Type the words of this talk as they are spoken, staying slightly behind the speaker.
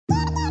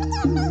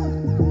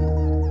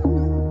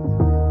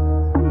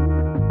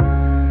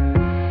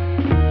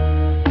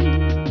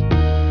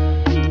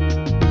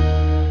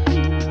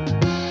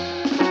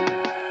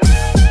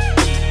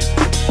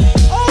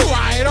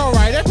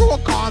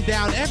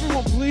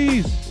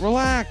Please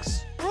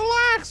relax.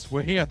 Relax.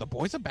 We're here. The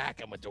boys are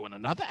back, and we're doing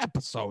another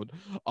episode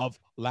of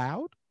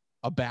Loud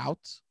About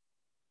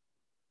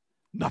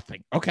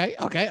Nothing. Okay.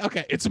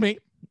 It's me.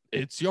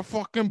 It's your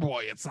fucking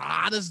boy. It's the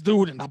hottest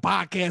dude in the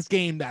podcast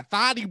game, that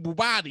Thadi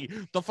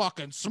Bubadi, the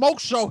fucking smoke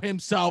show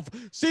himself,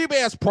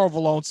 Seabass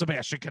Provolone,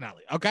 Sebastian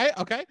Canelli. Okay.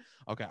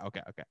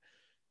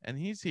 And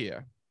he's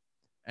here,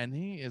 and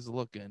he is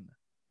looking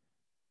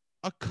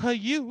a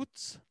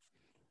cute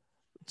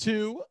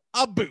to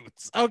a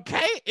boots.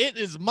 Okay, it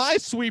is my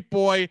sweet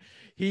boy.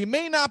 He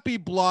may not be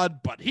blood,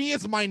 but he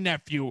is my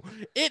nephew.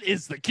 It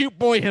is the cute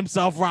boy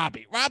himself,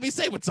 Robbie. Robbie,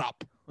 say what's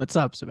up. What's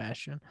up,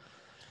 Sebastian?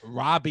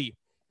 Robbie,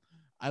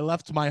 I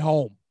left my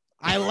home.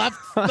 I left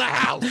the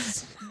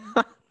house.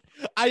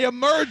 I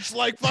emerged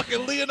like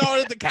fucking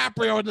Leonardo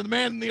DiCaprio and the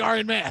Man in the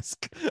Iron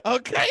Mask.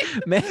 Okay,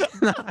 Man in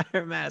the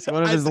Iron Mask,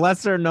 one of his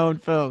lesser known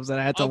films that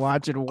I had to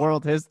watch in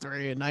world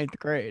history in 9th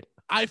grade.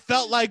 I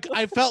felt like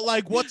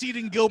what's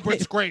eating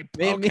Gilbert's grape.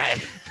 Made Okay,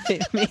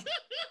 me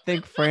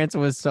think France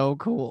was so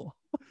cool.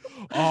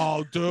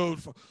 Oh, dude,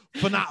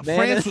 Man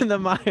France. in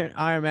the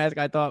Iron Mask.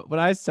 I thought when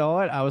I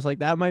saw it, I was like,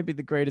 that might be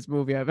the greatest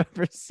movie I've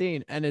ever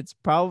seen, and it's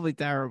probably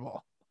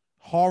terrible.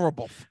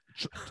 Horrible.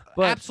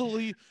 But,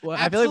 absolutely. Well,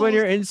 I feel like when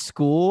you're in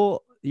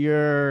school,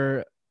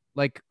 your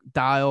like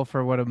dial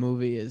for what a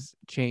movie is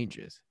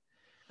changes,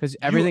 because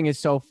everything is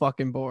so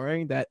fucking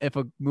boring that if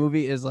a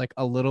movie is like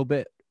a little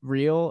bit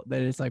real,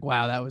 then it's like,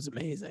 wow, that was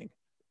amazing.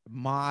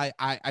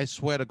 I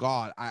swear to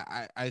God,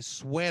 I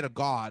swear to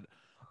God,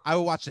 I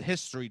would watch the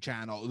History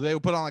Channel. They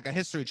would put on like a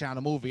History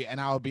Channel movie,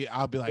 and I'll be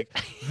like,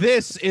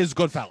 this is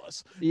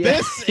Goodfellas. Yeah.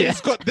 This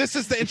is good. This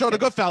is the intro to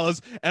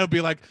Goodfellas, and it'll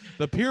be like,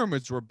 the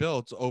pyramids were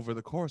built over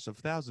the course of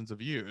thousands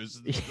of years,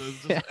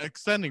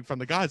 extending from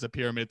the Giza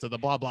pyramid to the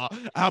blah blah.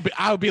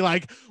 I'll be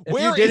like,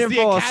 where is the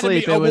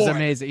Academy Award? It was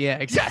amazing. Yeah,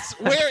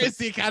 exactly. Yes, where is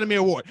the Academy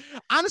Award?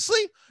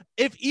 Honestly,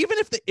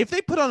 if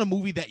they put on a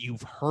movie that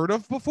you've heard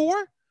of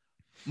before,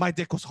 my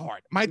dick was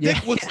hard. My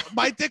dick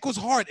was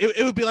hard.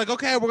 It would be like,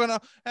 okay,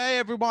 hey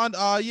everyone,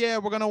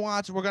 we're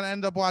gonna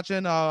end up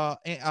watching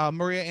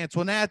Maria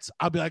Antoinette.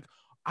 I'll be like,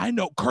 I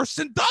know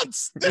Kirsten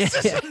Dunst. This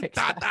is exactly.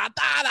 da da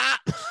da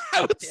da.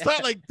 I would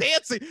start like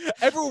dancing.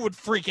 Everyone would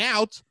freak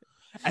out.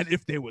 And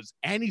if there was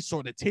any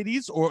sort of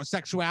titties or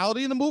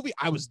sexuality in the movie,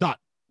 I was done.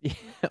 Yeah,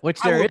 which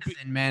there is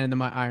in Man in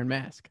the Iron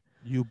Mask.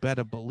 You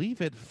better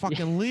believe it.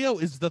 Fucking Leo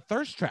is the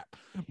thirst trap.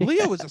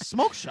 Leo is a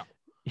smoke show.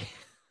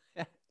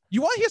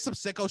 You want to hear some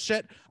sicko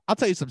shit? I'll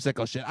tell you some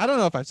sicko shit. I don't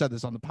know if I've said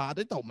this on the pod.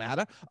 It don't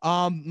matter.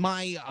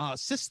 My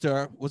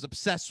sister was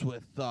obsessed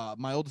with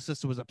my older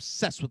sister was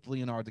obsessed with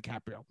Leonardo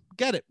DiCaprio.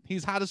 Get it?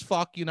 He's hot as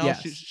fuck. You know,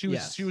 yes,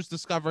 she was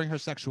discovering her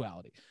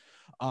sexuality.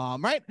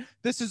 Right?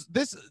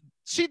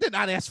 She did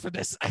not ask for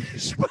this. I'm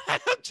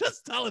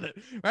just telling it,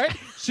 right?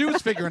 She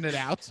was figuring it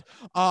out.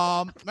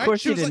 Of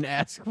course, she didn't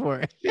ask for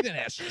it. She didn't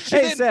ask.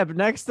 Hey, Seb,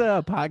 next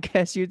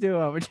podcast you do,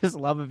 I would just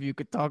love if you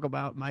could talk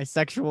about my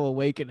sexual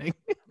awakening.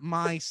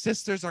 My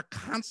sisters are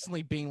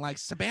constantly being like,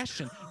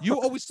 Sebastian,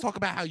 you always talk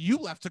about how you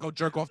left to go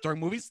jerk off during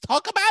movies.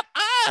 Talk about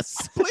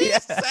us,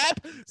 please,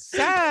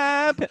 Seb,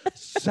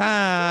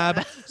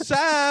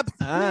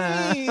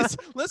 please.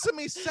 Listen to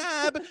me,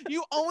 Seb.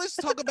 You always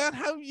talk about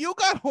how you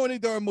got horny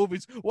during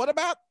movies. What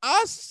about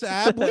us,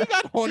 Seb? We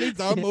got horny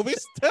during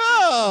movies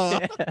too.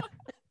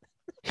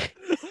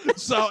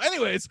 So,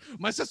 anyways,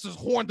 my sister's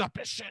horned up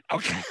as shit.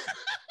 Okay.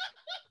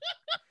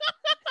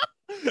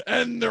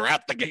 And they're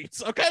out the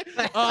gates, okay?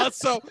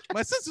 So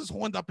my sister's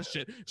horned up as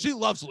shit. She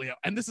loves Leo,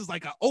 and this is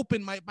like an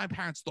open. My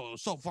parents thought it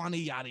was so funny,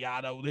 yada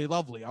yada. They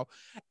love Leo,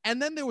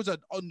 and then there was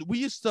we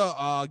used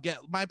to get.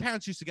 My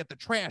parents used to get the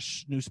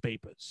trash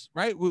newspapers,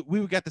 right?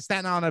 We would get the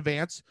Staten Island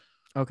Advance.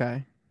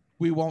 Okay.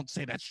 We won't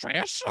say that's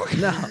trash.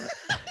 No.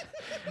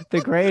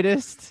 The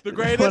greatest.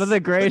 One of the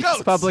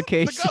greatest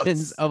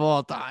publications of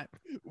all time.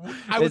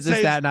 I would say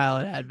Staten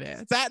Island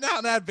Advance. Staten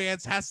Island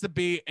Advance has to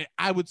be,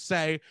 I would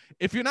say,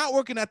 if you're not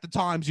working at the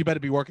Times, you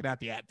better be working at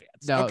the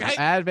Advance. No, okay?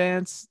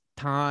 Advance,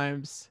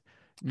 Times,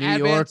 New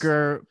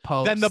Yorker,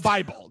 Post. Then the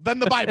Bible. Then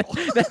the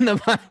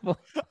Bible.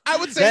 I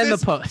would say then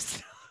the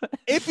Post.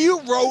 If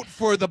you wrote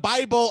for the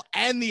Bible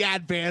and the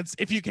Advance,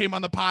 if you came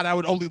on the pod, I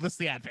would only list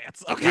the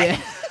Advance. Okay.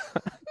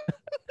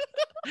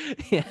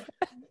 Yeah.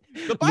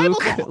 The Bible.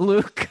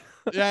 Luke.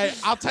 Yeah,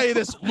 I'll tell you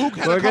this. Luke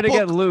had We're gonna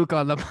get Luke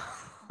on the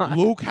pod.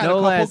 Luke had a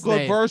couple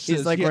good verses.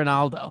 He's like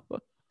Ronaldo.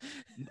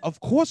 Of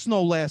course,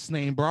 no last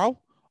name, bro.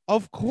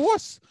 Of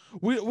course.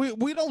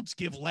 We don't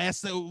give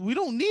last name. We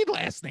don't need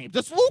last name.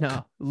 Just Luke.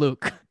 No,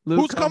 Luke.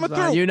 Who's coming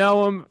through? You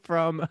know him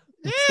from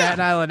Staten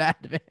Island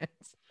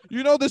Advance.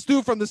 You know this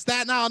dude from the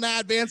Staten Island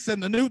Advance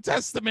and the New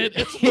Testament.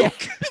 It's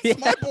Luke. It's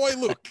my boy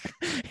Luke.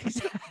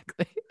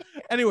 Exactly.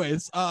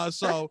 Anyways,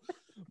 so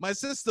my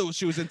sister,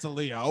 she was into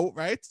Leo,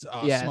 right?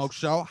 Yes. Smoke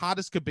show, hot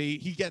as could be.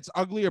 He gets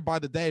uglier by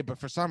the day, but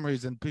for some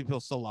reason, people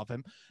still love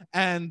him.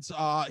 And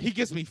he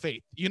gives me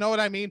faith. You know what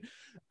I mean?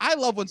 I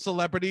love when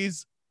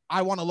celebrities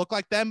I want to look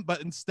like them,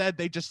 but instead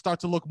they just start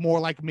to look more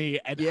like me,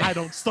 and I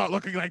don't start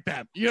looking like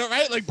them. You know,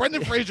 right? Like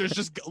Brendan Fraser is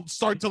just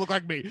starting to look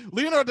like me.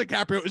 Leonardo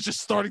DiCaprio is just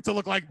starting to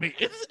look like me.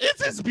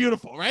 It's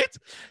beautiful, right?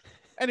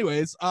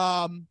 Anyways,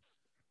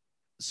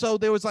 so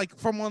there was like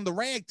from one of the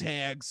rag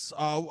tags,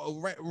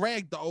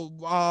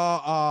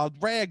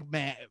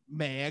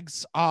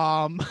 mags.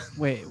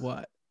 Wait,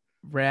 what?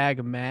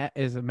 Rag Mat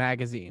is a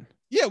magazine.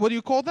 Yeah, what do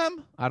you call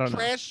them? I don't know.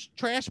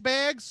 Trash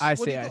bags. I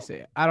see.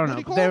 I don't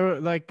know. They were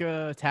like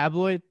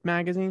tabloid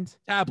magazines.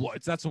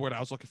 Tabloids. That's the word I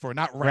was looking for.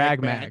 Not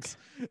rag mags.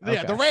 mag.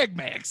 Yeah, okay. the rag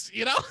mags.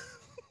 You know.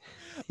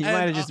 You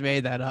might have just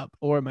made that up,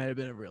 or it might have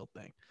been a real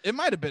thing. It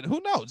might have been. Who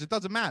knows? It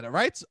doesn't matter,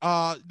 right?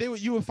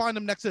 You would find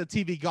them next to the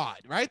TV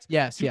Guide, right?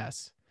 Yes.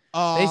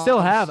 They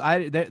still have.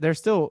 They're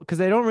still, because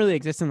they don't really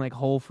exist in like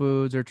Whole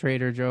Foods or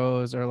Trader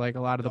Joe's or like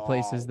a lot of the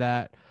places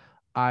that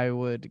I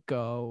would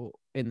go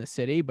in the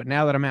city. But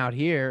now that I'm out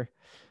here,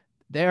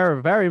 they're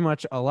very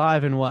much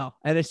alive and well.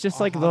 And it's just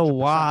like 100%. the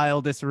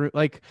wildest,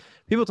 like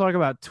people talk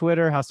about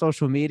Twitter, how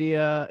social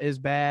media is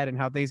bad and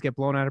how things get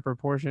blown out of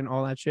proportion,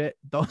 all that shit.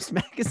 Those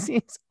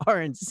magazines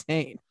are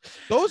insane.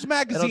 Those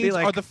magazines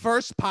like, are the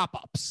first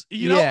pop-ups.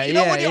 You know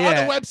when you're on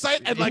the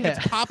website and like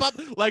it's pop-up,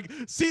 like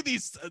see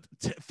these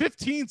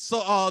 15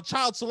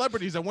 child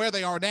celebrities and where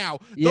they are now.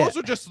 Those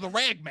are just the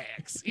rag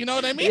mags. You know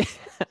what I mean?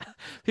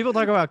 People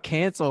talk about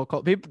cancel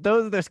culture.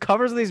 There's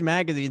covers of these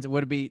magazines. It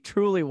would be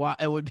truly wild.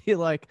 It would be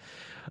like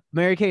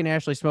Mary-Kate and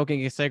Ashley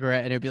smoking a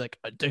cigarette, and it'd be like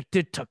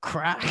addicted to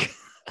crack.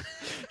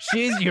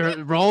 She's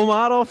your role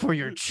model for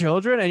your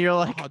children, and you're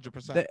like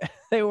 100%.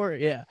 They were,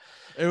 yeah.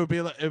 It would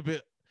be like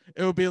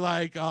they'll be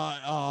like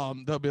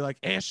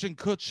Ashton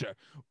Kutcher.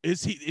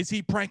 Is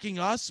he pranking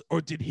us,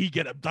 or did he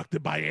get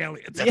abducted by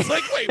aliens? It's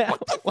like, wait,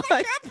 what the fuck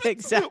happened?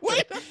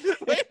 Exactly.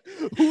 Wait,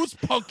 who's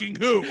punking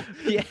who?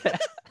 Yeah.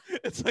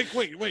 It's like,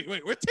 wait,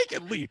 we're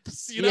taking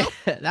leaps, you know?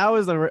 Yeah, that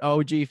was the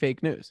OG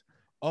fake news.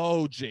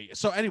 OG.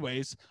 So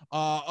anyways,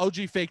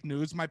 OG fake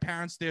news. My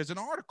parents, there's an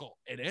article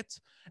in it,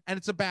 and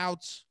it's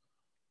about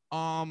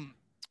a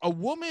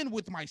woman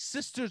with my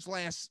sister's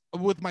name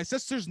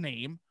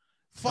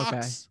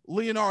fucks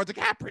Leonardo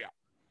DiCaprio.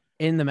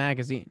 In the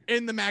magazine.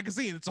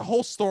 It's a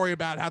whole story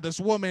about how this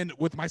woman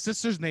with my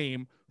sister's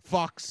name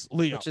fucks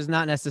Leo. Which is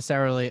not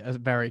necessarily a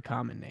very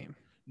common name.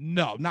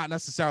 No, not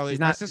necessarily.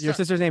 Your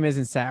sister's name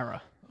isn't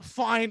Sarah.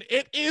 Fine,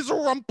 it is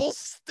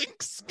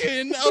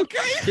Rumpelstiltskin, okay?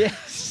 Yeah.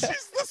 She's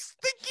the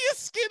stinkiest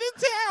skin in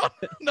town.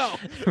 No.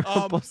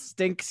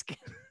 Rumpelstiltskin.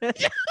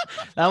 Yeah.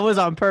 That was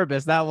on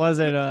purpose. That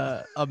wasn't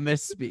a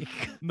misspeak.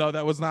 No,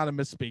 that was not a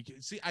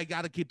misspeak. See, I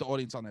got to keep the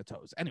audience on their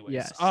toes. Anyways,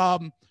 yes.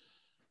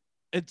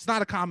 It's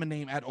not a common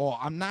name at all.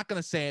 I'm not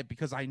going to say it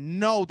because I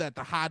know that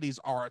the hotties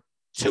are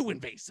too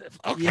invasive,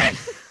 okay?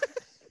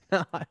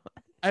 Yeah.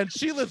 And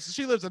she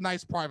lives a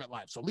nice private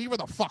life, so leave her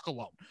the fuck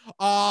alone.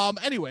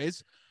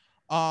 Anyways,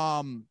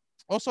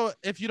 also,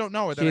 if you don't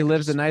know her, she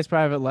lives a nice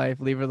private life.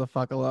 Leave her the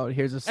fuck alone.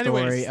 Here's a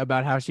story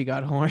about how she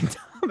got horned.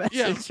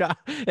 It's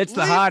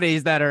the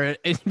hotties that are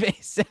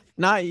invasive,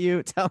 not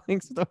you telling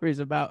stories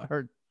about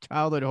her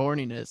childhood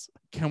horniness.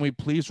 Can we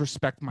please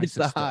respect my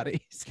sister? The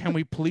hotties. Can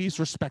we please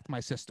respect my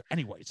sister?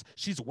 Anyways,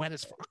 she's wet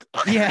as fuck.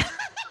 Yeah.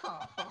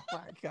 Oh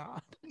my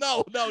god.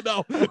 No.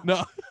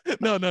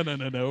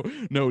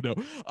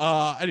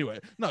 Anyway,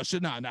 no.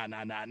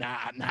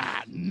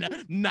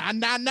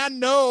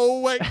 No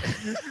way.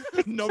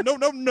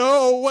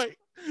 No way.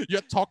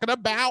 You're talking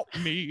about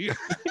me.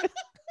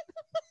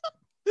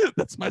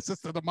 That's my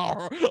sister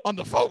tomorrow on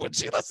the phone when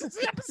she listens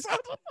to the episode.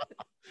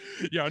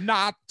 You're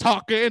not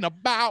talking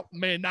about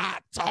me on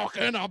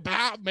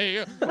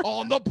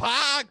the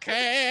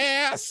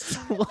podcast.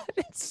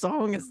 What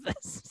song is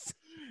this?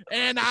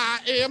 And I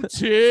am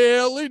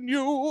telling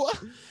you.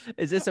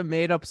 Is this a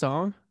made-up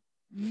song?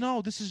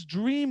 No, this is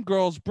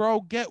Dreamgirls,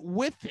 bro. Get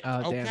with it.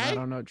 Oh, okay? damn, I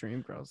don't know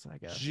Dreamgirls, I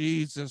guess.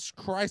 Jesus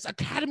Christ.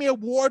 Academy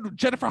Award,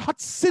 Jennifer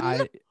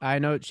Hudson. I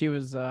know she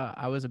was,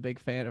 I was a big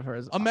fan of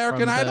hers.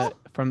 American Idol?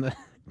 From the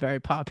very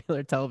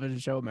popular television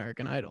show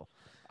American Idol.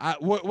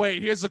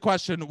 Wait, here's the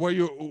question. Were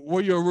you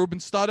a Ruben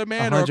Studdard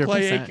man 100%. Or a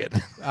Clay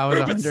Aiken? I was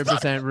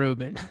 100%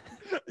 Ruben.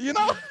 You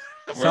know?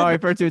 Sorry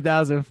for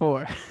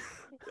 2004.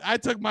 I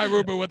took my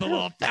Ruben with a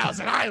little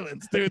Thousand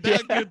Islands, dude.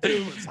 That good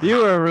dude was hot. You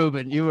were a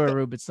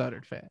Ruben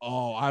Studdard fan.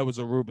 Oh, I was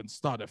a Ruben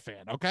Studdard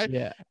fan. Okay.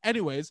 Yeah.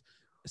 Anyways,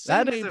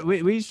 that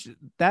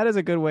is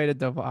a good way to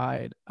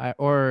divide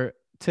or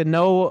to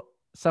know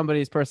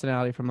somebody's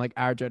personality from like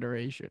our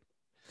generation.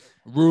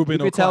 Ruben.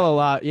 You could tell a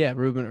lot. Yeah,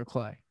 Ruben or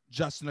Clay.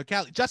 Justin or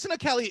Kelly.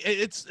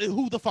 It's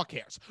who the fuck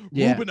cares?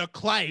 Yeah. Ruben or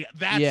Clay.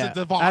 That's a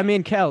divide. I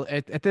mean, Kelly.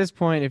 At this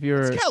point, if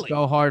you're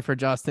go hard for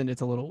Justin, it's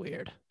a little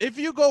weird. If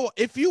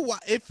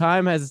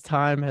time has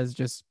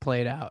just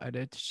played out,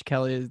 and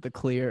Kelly is the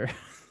clear.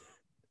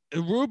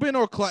 Ruben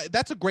or Clay.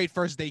 That's a great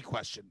first date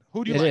question.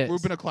 Who do you like,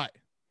 Ruben or Clay?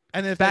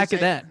 And if back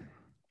then,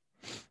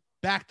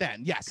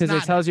 yes, because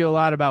it tells you a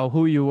lot about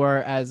who you were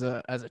as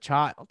a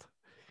child.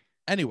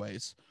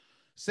 Anyways.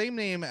 Same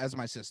name as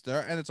my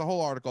sister, and it's a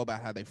whole article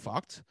about how they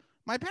fucked.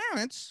 My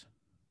parents,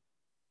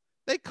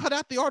 They cut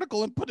out the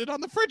article and put it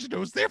on the fridge, and it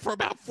was there for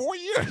about 4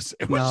 years.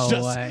 It was No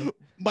just way.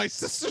 my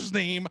sister's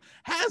name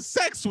has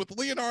sex with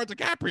Leonardo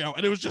DiCaprio,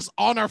 and it was just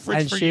on our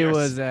fridge And for she years.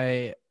 was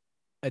a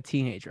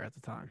teenager at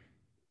the time.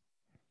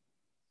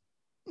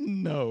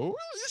 No,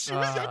 she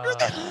was younger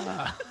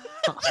than.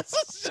 This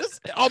is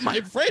just on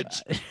my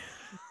fridge.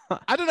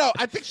 I don't know.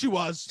 I think she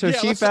was. So Yeah,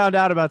 she found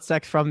out about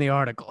sex from the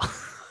article.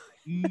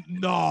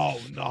 No.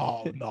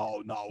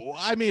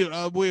 I mean,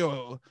 we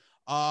were,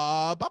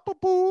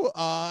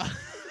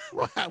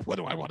 what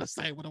do I want to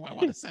say?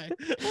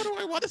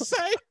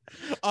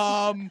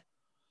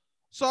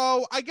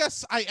 So I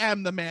guess I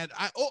am the man.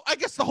 I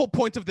guess the whole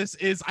point of this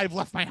is I've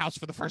left my house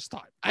for the first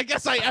time. I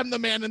guess I am the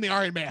man in the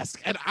Iron Mask,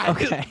 and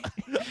Okay.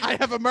 I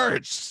have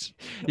emerged.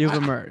 You've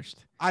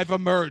emerged. I've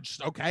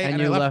emerged. Okay,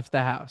 And I you left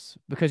the house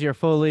because you're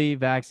fully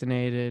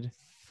vaccinated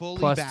fully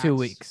plus 2 vaxxed.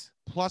 weeks,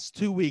 Plus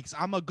 2 weeks.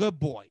 I'm a good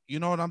boy. You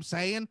know what I'm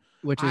saying?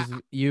 which is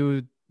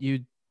you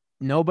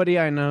nobody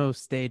I know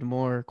stayed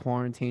more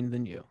quarantined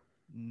than you.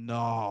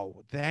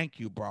 No, thank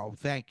you, bro.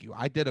 Thank you.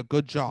 I did a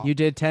good job. You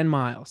did 10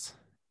 miles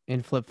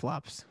in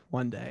flip-flops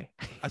one day.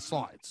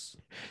 Slides.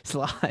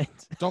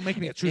 Slides Don't make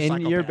me a true in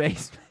psychopath. your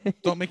basement.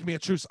 Don't make me a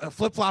true.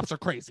 Flip flops are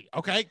crazy.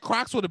 Okay,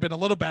 Crocs would have been a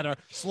little better.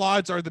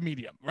 Slides are the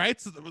medium, right?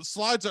 So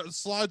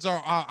slides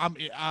are.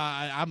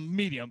 I'm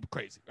medium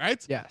crazy,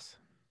 right? Yes.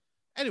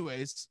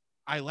 Anyways,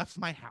 I left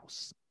my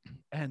house,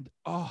 and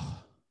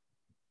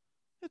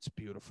it's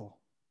beautiful.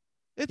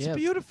 It's Yeah.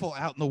 beautiful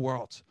out in the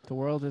world. The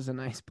world is a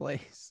nice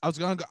place. I was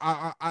gonna go.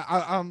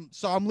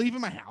 So I'm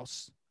leaving my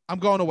house. I'm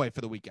going away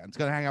for the weekend.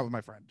 Gonna hang out with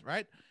my friend,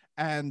 right?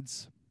 And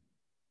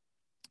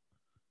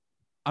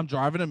I'm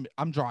driving.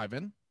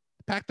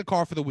 Pack the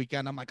car for the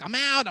weekend. I'm like, I'm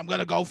out. I'm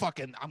gonna go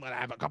I'm gonna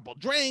have a couple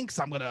drinks.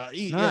 I'm gonna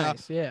eat.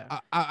 Nice. Yeah.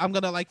 I'm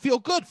gonna like feel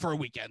good for a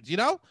weekend, you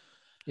know?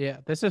 Yeah.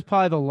 This is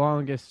probably the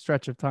longest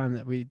stretch of time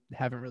that we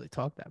haven't really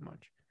talked that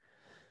much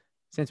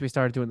since we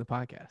started doing the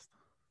podcast.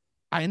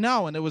 I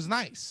know, and it was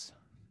nice.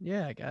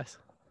 Yeah, I guess.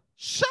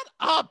 Shut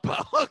up,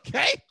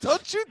 okay?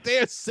 Don't you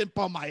dare simp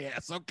on my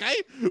ass, okay?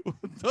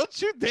 Don't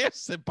you dare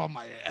simp on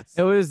my ass.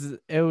 It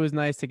was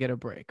nice to get a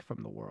break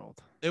from the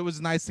world. It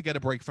was nice to get a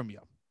break from you.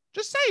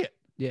 Just say it.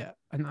 Yeah.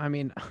 And I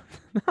mean,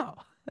 no.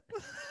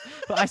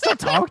 But I still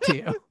talk to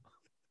you.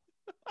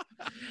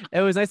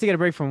 It was nice to get a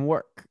break from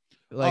work.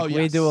 Like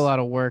we do a yes. lot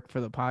of work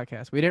for the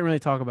podcast. We didn't really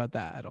talk about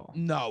that at all.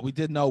 No, we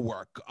did no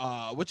work,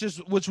 which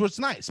was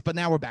nice. But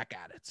now we're back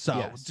at it, so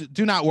Yes.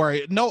 do not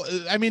worry. No,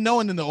 I mean, no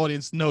one in the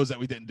audience knows that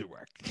we didn't do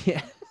work.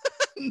 Yeah.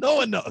 No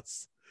one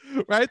knows,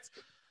 right?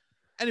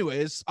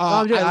 Anyways,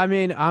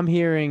 I'm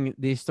hearing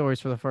these stories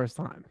for the first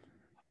time.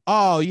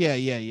 oh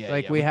yeah.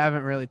 Like we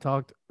haven't really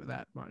talked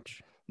that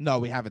much. No,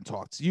 we haven't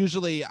talked.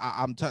 Usually,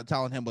 I'm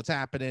telling him what's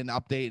happening,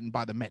 updating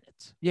by the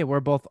minute. Yeah, we're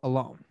both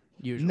alone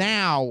usually.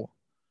 Now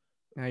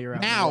you're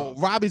out. Now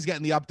Robbie's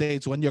getting the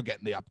updates when you're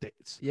getting the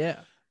updates. Yeah.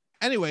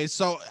 Anyway,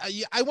 so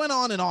I went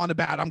on and on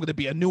about I'm going to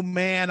be a new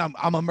man.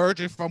 I'm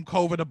emerging from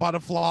COVID, a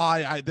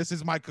butterfly. This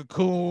is my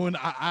cocoon.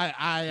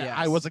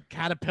 I was a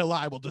caterpillar.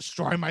 I will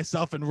destroy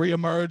myself and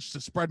reemerge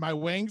to spread my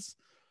wings.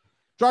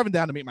 Driving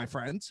down to meet my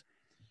friends.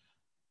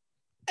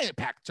 I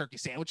packed turkey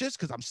sandwiches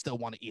because I'm still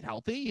want to eat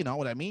healthy. You know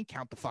what I mean?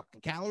 Count the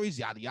fucking calories,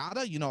 yada,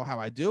 yada. You know how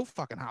I do.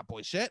 Fucking hot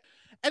boy shit.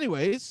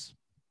 Anyways,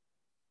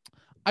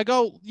 I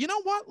go, you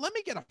know what? Let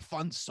me get a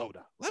fun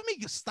soda. Let me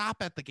stop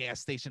at the gas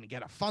station and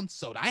get a fun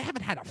soda. I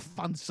haven't had a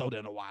fun soda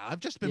in a while. I've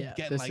just been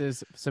getting this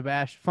is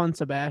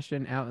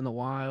Sebastian out in the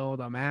wild.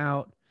 I'm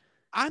out.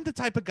 I'm the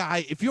type of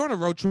guy, if you're on a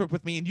road trip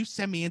with me and you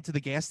send me into the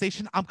gas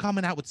station, I'm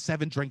coming out with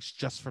 7 drinks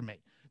just for me.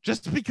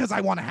 Just because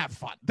I want to have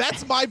fun.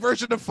 That's my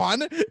version of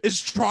fun,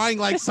 is trying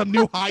like some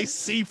new high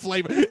C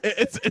flavor.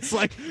 It's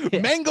like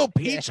mango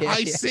peach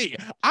high C.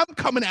 I'm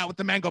coming out with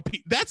the mango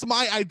peach. That's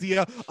my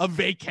idea of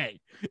vacay.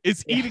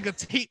 Is eating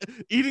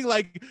eating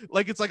like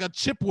it's like a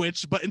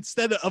chipwich, but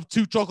instead of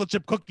 2 chocolate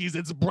chip cookies,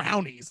 it's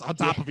brownies on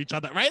top of each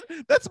other, right?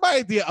 That's my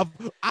idea of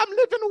I'm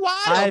living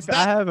wild.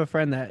 I have a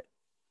friend that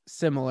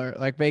similar,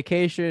 like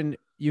vacation,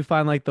 you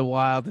find like the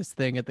wildest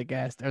thing at the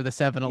gas or the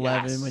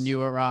 7-Eleven when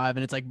you arrive,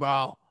 and it's like,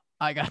 bro,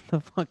 I got the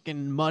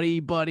fucking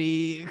Muddy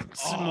Buddy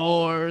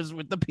s'mores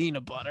with the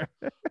peanut butter.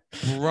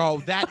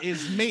 Bro, that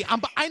is me.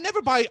 I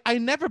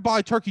never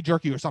buy turkey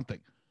jerky or something.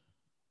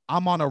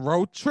 I'm on a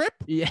road trip.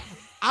 Yeah.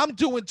 I'm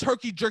doing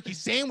turkey jerky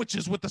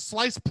sandwiches with the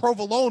sliced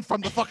provolone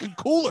from the fucking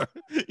cooler.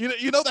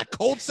 You know that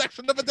cold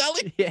section of a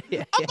deli? Yeah.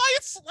 I'm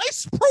buying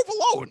sliced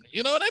provolone.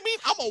 You know what I mean?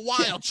 I'm a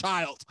wild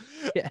child.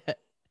 Yeah.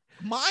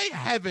 My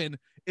heaven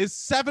is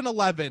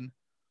 7-Eleven.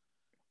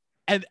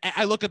 And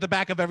I look at the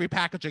back of every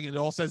packaging and it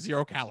all says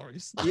 0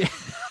 calories. Yeah.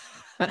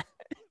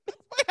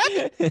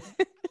 I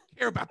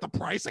care about the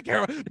price.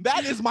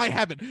 That is my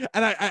heaven.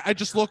 And I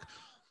just look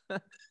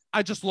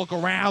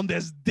around.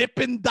 There's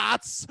Dippin'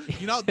 Dots.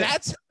 You know,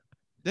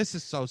 this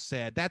is so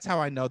sad. That's how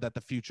I know that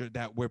the future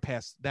that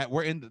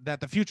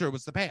the future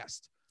was the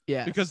past.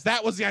 Yeah. Because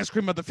that was the ice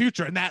cream of the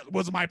future and that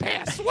was my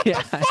past. What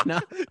Yeah, the fuck? I know.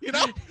 You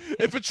know,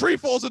 if a tree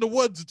falls in the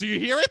woods, do you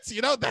hear it?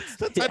 You know, that's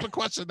the type of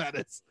question that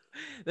is.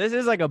 This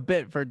is like a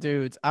bit for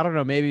dudes. I don't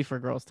know, maybe for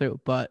girls too.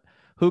 But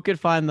who could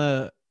find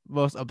the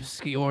most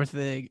obscure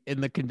thing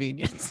in the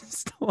convenience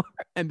store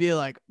and be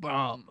like,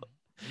 boom?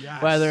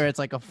 Yes. Whether it's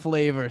like a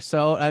flavor.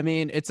 So I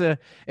mean,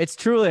 it's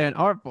truly an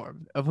art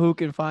form of who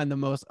can find the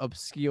most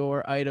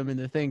obscure item in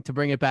the thing to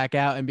bring it back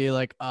out and be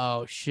like,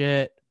 oh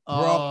shit.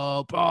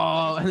 Oh,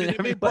 bro. And then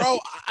Kidding me, everybody- bro,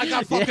 I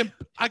got Yeah. fucking,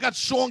 I got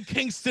Sean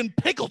Kingston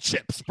pickle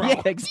chips, bro.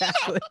 Yeah,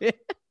 exactly.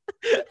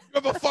 You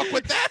ever fuck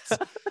with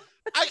that?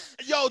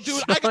 Yo,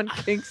 dude, I Sean got,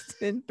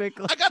 Kingston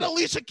pickle. I got chip.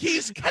 Alicia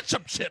Keys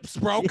ketchup chips,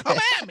 bro. Yeah. Come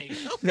at me.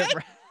 Okay.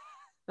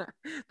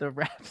 The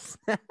rap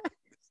snack.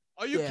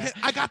 Are you Yeah.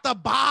 kidding? I got the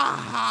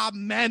Baja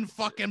Men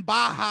fucking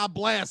Baja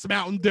Blast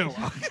Mountain Dew.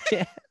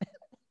 Yeah.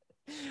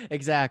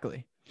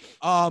 Exactly.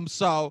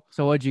 So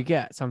So what'd you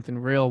get? Something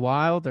real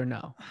wild or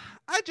no?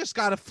 I just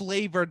got a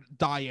flavored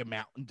Diet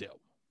Mountain Dew.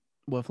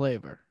 What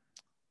flavor?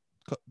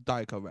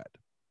 Diet Coke Red.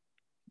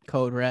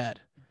 Code Red.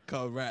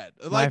 Code Red.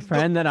 My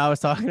friend that I was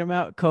talking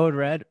about, Code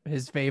Red,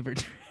 his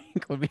favorite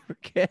drink when we were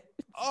kids.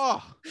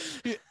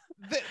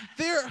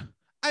 They're,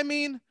 I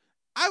mean,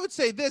 I would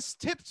say this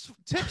tips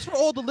for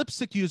all the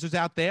lipstick users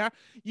out there.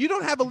 You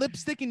don't have a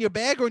lipstick in your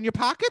bag or in your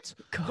pocket?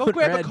 Go Code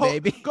grab Red, a Code,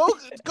 baby.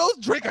 go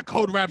drink a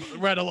Code Red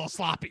a little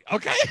sloppy,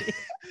 okay?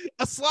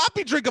 A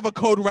sloppy drink of a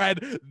Code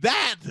Red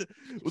that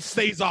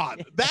stays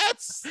on. That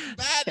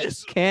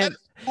is Can't-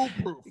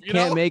 foolproof. You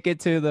Can't know? make it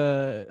to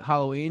the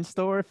Halloween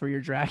store for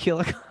your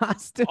Dracula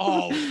costume.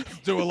 Oh,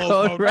 do a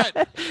little Code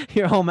Red.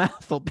 Your whole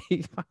mouth will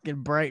be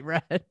fucking bright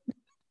red.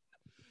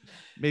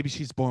 Maybe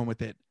she's born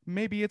with it.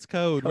 Maybe it's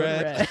Code, Code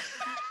Red. Red.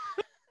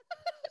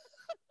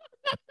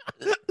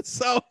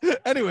 So,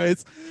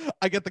 anyways,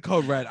 I get the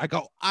Code Red. I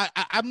go.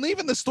 I'm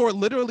leaving the store.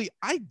 Literally,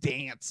 I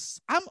dance.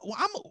 I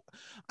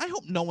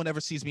hope no one ever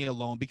sees me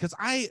alone because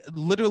I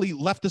literally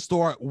left the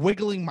store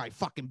wiggling my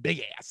fucking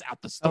big ass out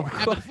the store. Of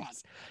Having course.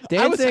 fun.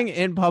 Dancing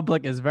in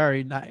public is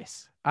very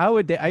nice. I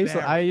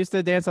Very. used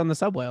to dance on the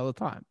subway all the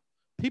time.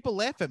 People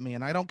laugh at me,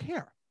 and I don't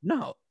care.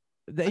 No,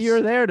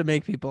 you're there to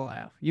make people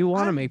laugh. You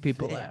want to I'm make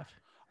people there.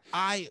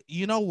 laugh.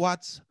 You know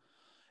what?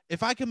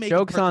 If I can make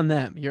Jokes on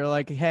them. You're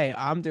like, hey,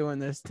 I'm doing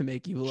this to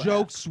make you laugh.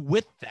 jokes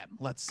with them,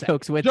 let's say.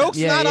 Jokes with Jokes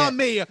them. Yeah, not yeah. on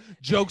me.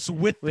 Jokes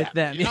with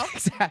them. you know?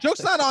 Exactly.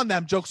 Jokes not on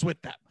them. Jokes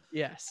with them.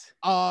 Yes.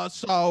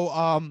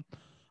 I'm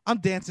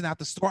dancing out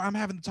the store. I'm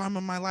having the time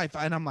of my life,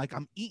 and I'm like,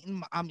 I'm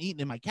eating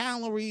in my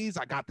calories.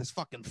 I got this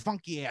fucking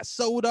funky ass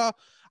soda.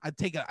 I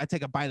take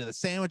a bite of the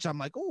sandwich. I'm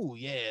like, oh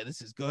yeah,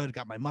 this is good.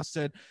 Got my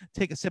mustard.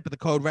 Take a sip of the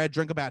Code Red.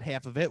 Drink about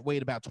half of it.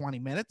 Wait about 20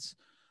 minutes.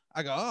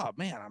 I go, oh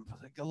man, I'm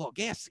like a little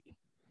gassy.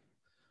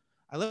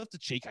 I lift the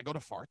cheek. I go to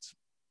farts.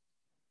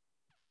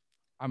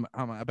 I'm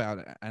about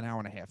an hour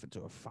and a half into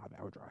a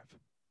 5-hour drive.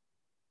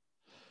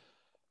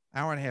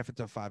 Hour and a half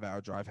into a 5-hour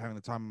drive, having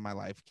the time of my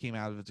life. Came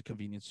out of the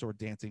convenience store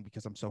dancing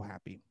because I'm so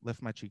happy.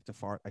 Lift my cheek to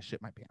fart. I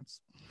shit my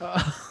pants.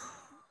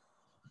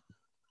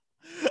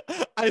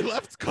 I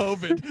left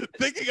COVID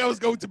thinking I was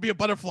going to be a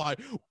butterfly.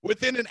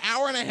 Within an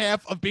hour and a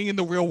half of being in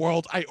the real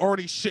world, I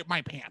already shit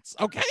my pants.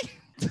 Okay.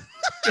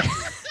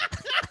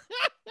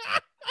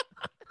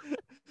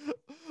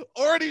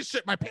 Already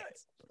shit my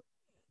pants.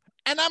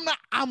 And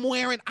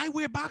I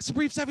wear boxer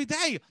briefs every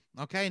day.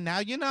 Okay, now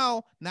you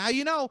know.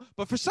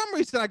 But for some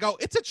reason I go,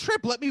 it's a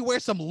trip. Let me wear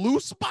some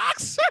loose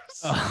boxers.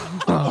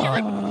 I'm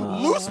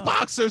wearing loose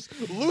boxers,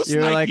 loose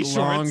You're Nike like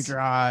long shorts.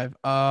 drive.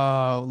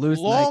 Oh, loose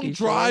Long Nike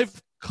drive,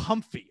 shorts.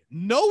 comfy.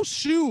 No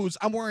shoes.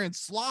 I'm wearing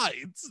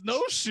slides.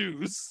 No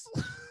shoes.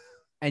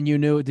 And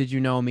did you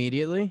know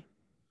immediately?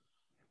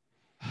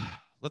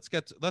 Let's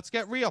get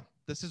real.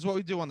 This is what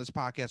we do on this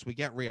podcast. We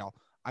get real.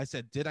 I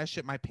said, did I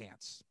shit my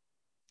pants?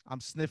 I'm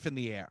sniffing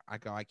the air. I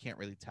go, I can't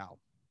really tell.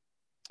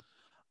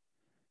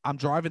 I'm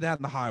driving down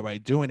the highway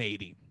doing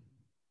 80.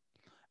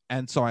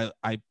 And so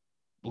I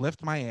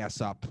lift my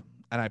ass up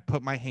and I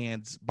put my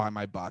hands by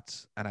my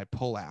butt and I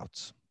pull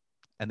out.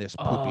 And there's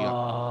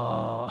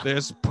poopy.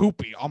 There's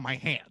poopy on my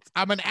hands.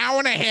 I'm an hour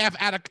and a half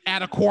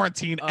out of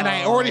quarantine, and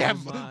I already have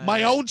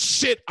my own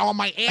shit on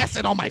my ass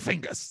and on my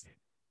fingers.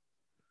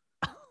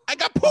 I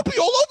got poopy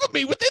all over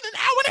me within an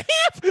hour and a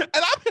half,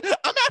 and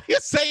I'm out here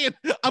saying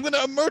I'm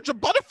gonna emerge a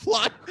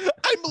butterfly.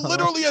 I'm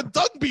literally a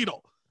dung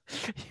beetle.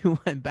 You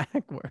went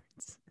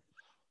backwards.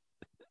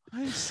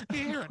 I'm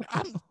scared.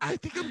 I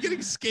think I'm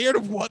getting scared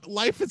of what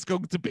life is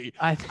going to be.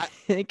 I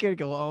think it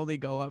will only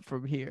go up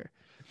from here.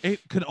 It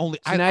could only.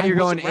 So now you're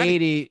going wasn't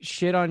ready. 80,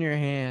 shit on your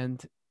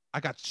hand. I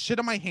got shit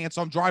on my hand,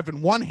 so I'm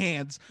driving one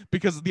hand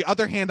because the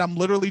other hand I'm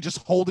literally just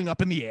holding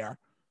up in the air.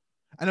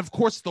 And of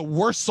course, the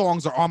worst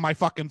songs are on my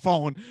fucking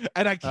phone,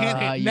 and I can't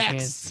hit You next.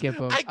 can't skip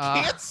 'em. I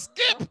can't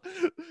skip.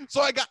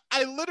 So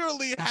I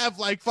literally have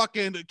like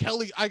fucking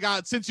Kelly. I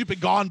got Since You've Been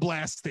Gone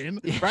blasting,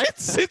 right?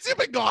 Since You've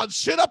Been Gone,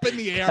 shit up in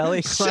the air.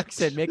 Kelly Shit.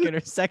 Clarkson making her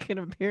second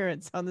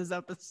appearance on this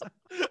episode.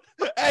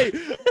 Hey,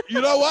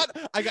 you know what?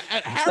 I got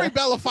Harry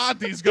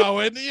Belafonte's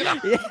going. You know,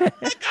 Yeah. I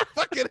got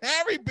fucking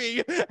Harry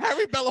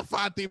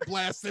Belafonte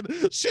blasting.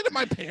 Shit in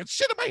my pants,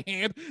 shit in my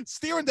hand,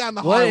 steering down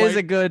the What highway. is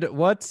a good?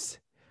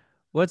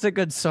 What's a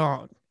good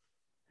song?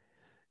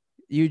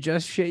 You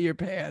just shit your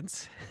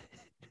pants.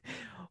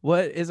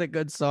 What is a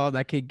good song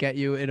that could get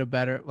you in a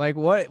better, like,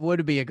 what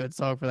would be a good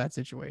song for that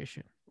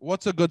situation?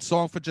 What's a good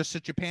song for just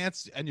shit your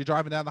pants and you're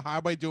driving down the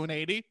highway doing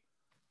 80?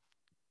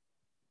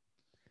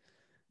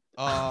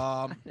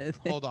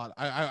 Hold on.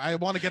 I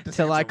want to get this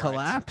Till I answer right.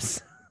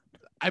 collapse.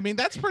 I mean,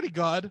 that's pretty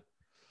good.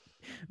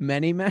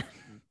 Many men.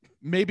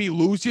 Maybe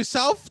Lose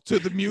Yourself to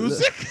the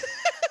music.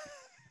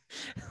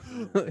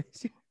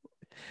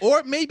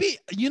 Or maybe,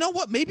 you know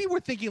what? Maybe we're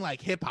thinking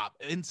like hip hop.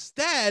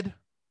 Instead,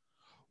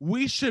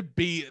 we should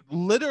be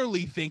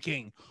literally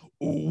thinking,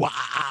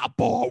 wow,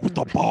 boy, with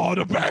the ball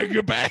to bang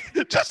your bang.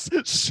 Just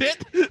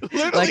shit.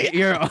 Literally. Like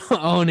you're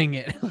owning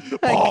it.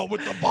 Ball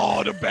with the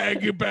ball to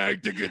bang your bang.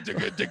 Digga,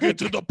 digga, digga,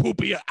 to the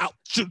poopy. Out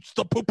shoots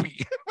the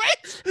poopy.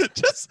 Right?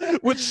 Just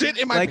with shit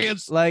in my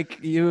pants. Like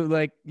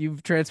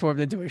you've transformed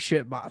into a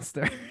shit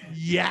monster.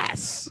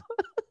 Yes.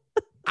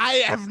 I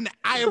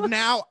have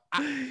now.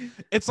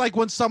 It's like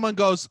when someone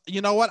goes, you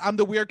know what? I'm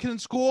the weird kid in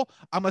school.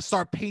 I'm gonna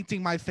start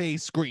painting my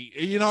face green.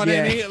 You know what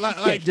I mean?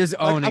 Like just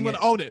owning I'm gonna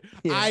own it.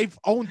 Yeah. I've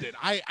owned it.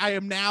 I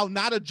am now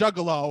not a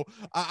juggalo.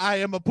 I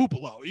am a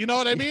poopalo. You know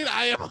what I mean?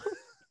 I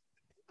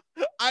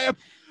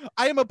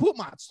am a poop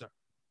monster.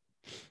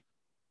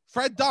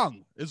 Fred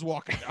Dung is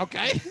walking.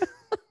 Okay.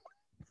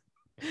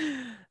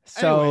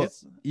 So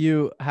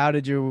anyways, how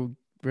did you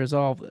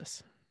resolve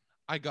this?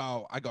 I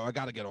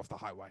gotta get off the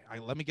highway.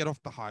 Let me get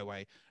off the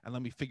highway and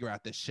let me figure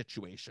out this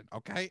situation,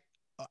 okay?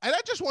 And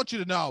I just want you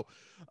to know,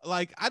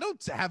 like, I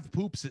don't have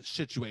poops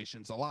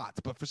situations a lot,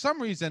 but for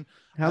some reason,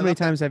 How many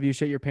times have you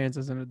shit your pants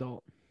as an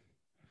adult?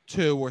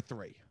 2 or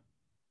 3.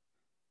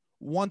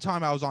 One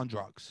time I was on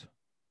drugs.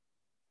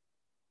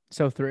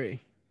 So 3.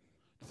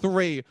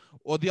 3,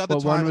 or the other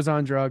But time one was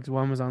on drugs,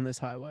 one was on this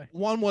highway.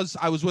 One was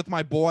I was with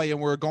my boy and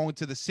we were going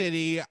to the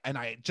city and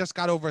I just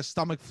got over a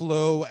stomach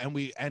flu and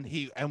we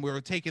were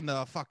taking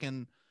the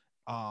fucking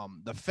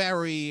the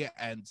ferry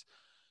and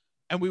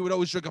we would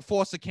always drink a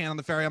Foster can on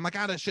the ferry. I'm like,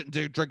 I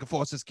shouldn't drink a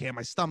Foster's can.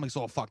 My stomach's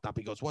all fucked up.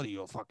 He goes, what are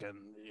you, fucking,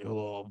 you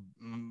little,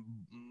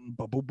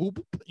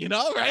 you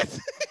know, right?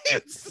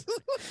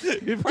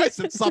 He probably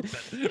said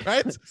something,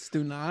 right?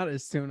 Stunad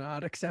is still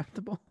not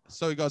acceptable.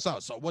 So he goes, oh,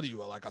 so what are you,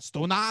 like a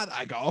stonad?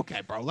 I go, okay,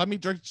 bro, let me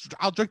drink.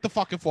 I'll drink the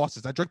fucking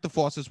Fosters. I drink the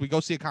Fosters. We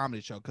go see a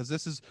comedy show because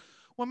this is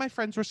when my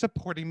friends were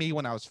supporting me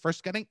when I was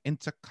first getting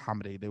into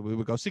comedy. We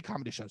would go see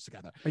comedy shows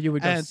together. Or you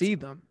would go see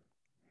them.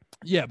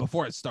 Yeah,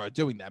 before I started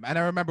doing them. And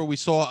I remember we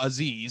saw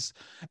Aziz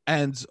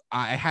and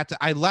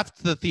I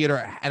left the theater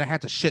and I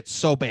had to shit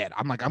so bad.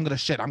 I'm like, I'm going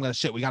to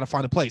shit. We got to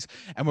find a place.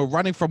 And we're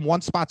running from one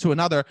spot to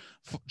another,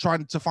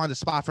 trying to find a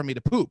spot for me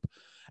to poop.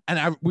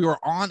 And we were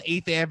on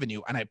 8th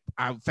Avenue and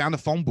I found a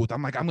phone booth.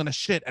 I'm like, I'm going to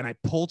shit. And I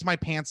pulled my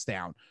pants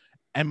down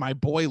and my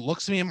boy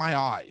looks me in my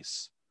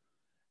eyes.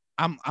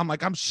 I'm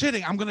like, I'm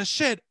shitting. I'm going to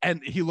shit.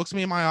 And he looks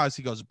me in my eyes.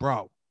 He goes,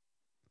 bro,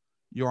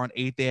 you're on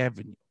 8th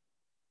Avenue.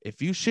 If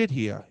you shit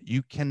here,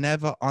 you can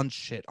never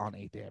unshit on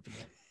 8th Avenue.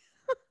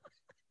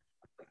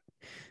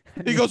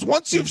 He goes,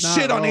 once you've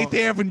shit on 8th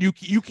Avenue,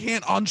 you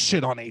can't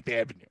unshit on 8th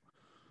Avenue.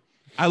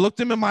 I looked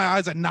him in my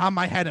eyes, I nodded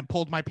my head and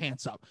pulled my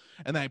pants up.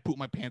 And then I pooped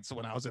my pants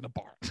when I was in a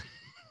bar.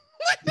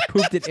 You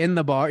pooped it in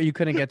the bar? You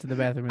couldn't get to the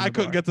bathroom. I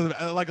couldn't get to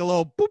the, like a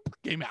little boop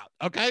came out.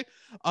 Okay.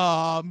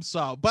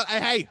 But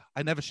I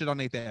never shit on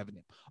 8th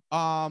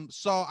Avenue.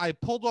 So I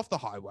pulled off the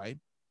highway.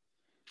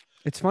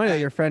 It's funny that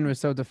your friend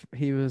was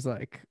he was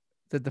like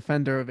the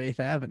defender of 8th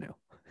Avenue.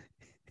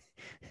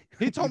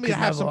 He told me to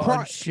have some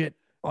pride. Shit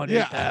on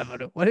 8th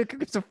Avenue. What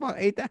is the fuck?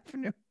 8th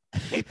Avenue?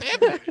 8th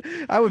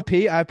Avenue. I would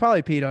pee. I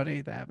probably peed on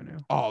 8th Avenue.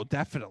 Oh,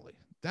 definitely.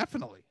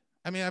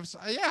 I mean,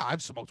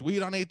 I've smoked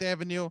weed on 8th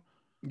Avenue.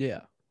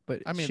 Yeah.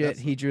 But I mean, shit,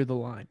 he drew the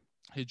line.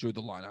 He drew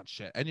the line on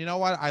shit. And you know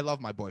what? I love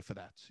my boy for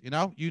that. You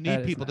know, you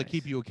need people to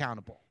keep you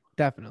accountable.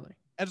 Definitely.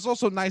 And it's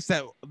also nice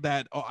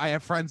that I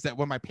have friends that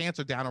when my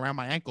pants are down around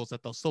my ankles,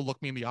 that they'll still look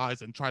me in the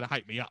eyes and try to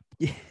hype me up.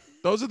 Yeah.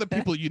 Those are the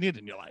people you need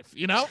in your life,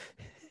 you know?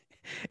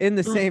 In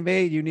the same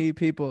vein, you need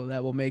people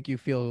that will make you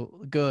feel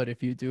good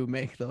if you do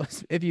make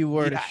those. If you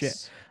were to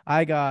shit.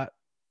 I got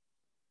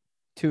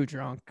too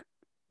drunk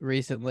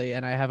recently,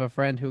 and I have a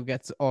friend who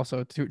gets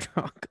also too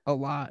drunk a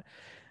lot.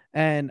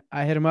 And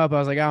I hit him up. I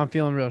was like, oh, I'm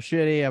feeling real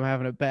shitty. I'm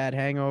having a bad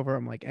hangover.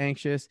 I'm like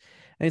anxious.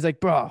 And he's like,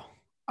 bro,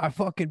 I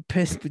fucking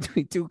pissed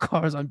between 2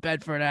 cars on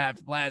Bedford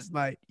Ave last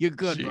night. You're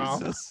good,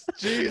 Jesus, bro.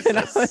 Jesus. And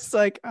I was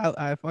like,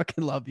 I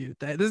fucking love you.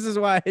 This is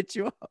why I hit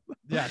you up.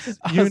 Yes.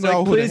 You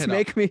know, like, please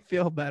make me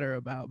feel better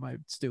about my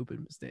stupid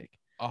mistake.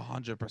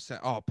 100%.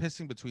 Oh,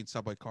 pissing between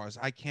subway cars.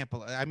 I can't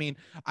believe. I mean,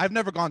 I've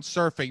never gone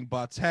surfing,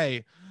 but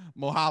hey,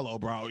 mahalo,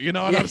 bro. You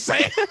know what I'm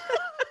saying?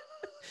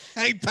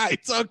 Hang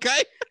tight,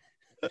 okay?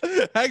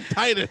 Hang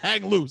tight and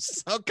hang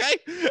loose, okay?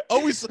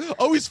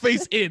 Always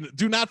face in.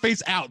 Do not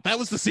face out. That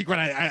was the secret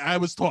I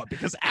was taught,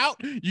 because out,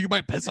 you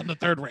might piss on the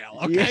 3rd rail,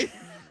 okay?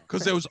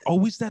 Because there was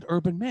always that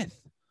urban myth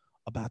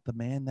about the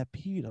man that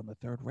peed on the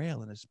 3rd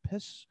rail, and his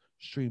piss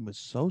stream was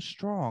so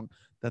strong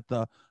that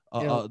the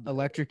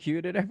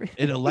electrocuted everything.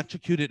 It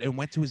electrocuted and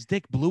went to his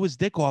dick, blew his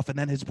dick off, and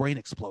then his brain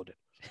exploded.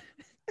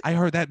 I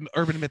heard that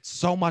urban myth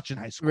so much in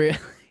high school. Really?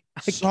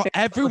 So can't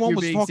everyone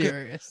believe was you're being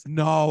talking. serious.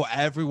 No,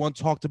 everyone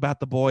talked about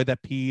the boy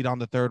that peed on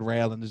the third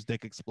rail and his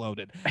dick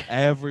exploded.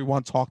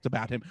 Everyone talked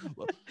about him.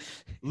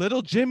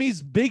 Little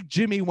Jimmy's big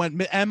Jimmy went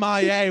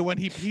MIA when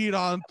he peed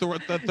on the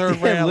third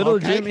Damn, rail. little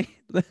Okay? Jimmy.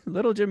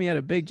 Little Jimmy had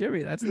a big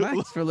Jimmy. That's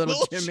nice for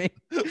little Jimmy.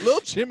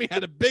 Little Jimmy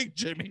had a big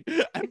Jimmy,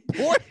 and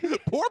poor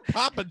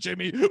Papa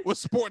Jimmy was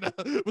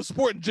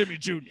sporting Jimmy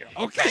Jr.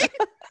 Okay.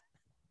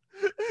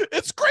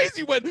 It's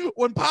crazy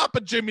when Papa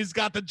Jimmy's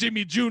got the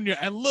Jimmy Jr.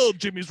 and little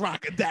Jimmy's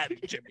rocking Daddy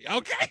Jimmy.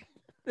 Okay.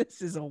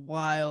 This is a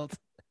wild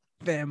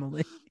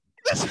family.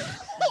 This is a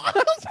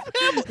wild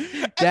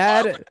family.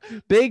 Dad,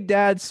 big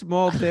dad,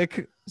 small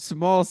dick,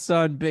 small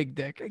son, big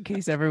dick. In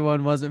case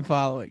everyone wasn't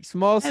following,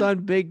 small son,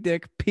 big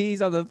dick,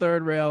 pees on the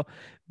third rail,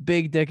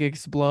 big dick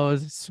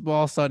explodes,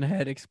 small son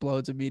head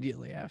explodes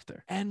immediately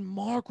after. And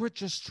Margaret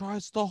just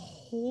tries to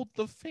hold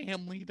the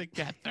family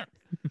together.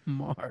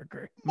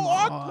 Margaret.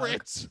 Marg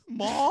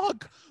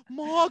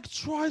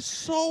tries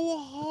so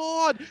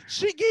hard.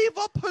 She gave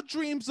up her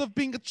dreams of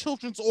being a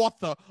children's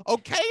author,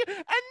 okay? And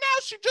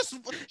now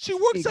she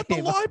works at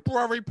the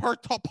library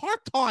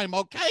part-time,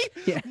 okay?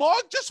 Yeah.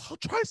 Marg just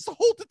tries to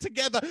hold it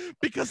together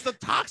because the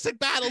toxic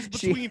battles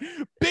between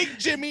Big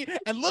Jimmy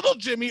and Little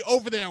Jimmy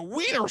over their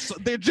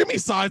Jimmy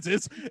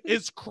sizes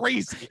is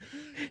crazy.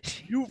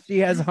 She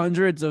has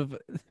hundreds of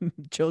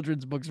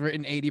children's books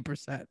written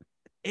 80%.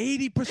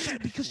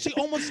 80% because she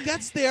almost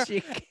gets there.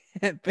 She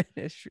can't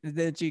finish.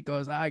 Then she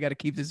goes, I got to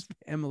keep this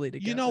family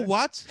together. You know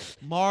what?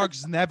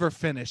 Marg's never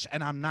finished.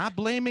 And I'm not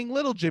blaming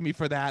little Jimmy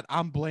for that.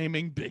 I'm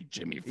blaming Big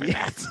Jimmy for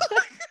that.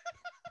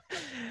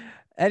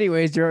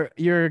 Anyways,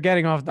 you're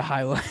getting off the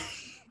highway.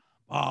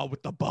 Oh,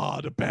 with the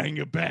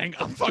bang, bang.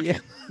 I'm fucking. Yeah.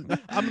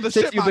 I'm the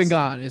Since shit You've Been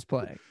myself. Gone is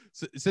playing.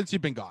 Since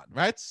You've Been Gone,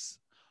 right?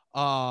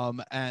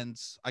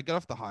 And I get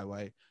off the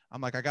highway. I'm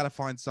like, I gotta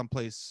find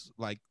someplace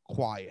like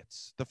quiet.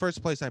 The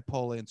first place I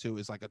pull into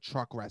is like a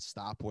truck rest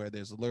stop where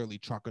there's literally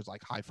truckers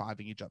like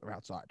high-fiving each other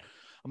outside.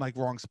 I'm like,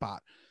 wrong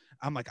spot.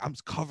 I'm like, I'm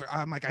covered.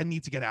 I'm like, I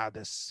need to get out of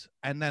this.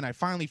 And then I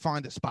finally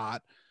find a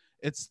spot.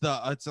 It's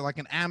like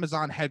an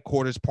Amazon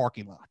headquarters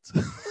parking lot.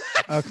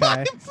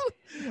 Okay.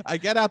 I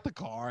get out the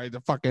car. I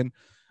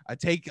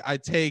take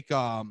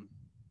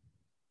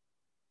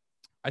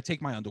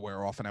my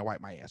underwear off and I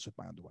wipe my ass with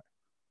my underwear.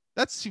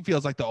 That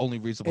feels like the only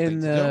reasonable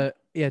thing to do.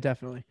 Yeah,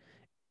 definitely.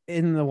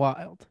 In the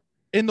wild.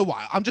 In the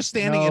wild. I'm just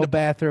standing in a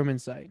bathroom in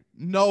sight.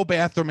 No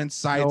bathroom in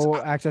sight. No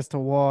access to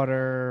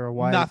water or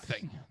wipe.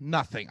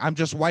 Nothing. I'm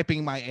just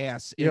wiping my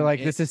ass. You're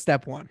like, this is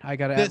step one. I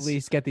got to at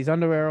least get these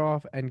underwear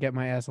off and get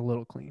my ass a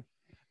little clean.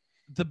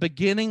 The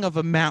beginning of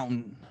a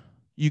mountain,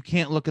 you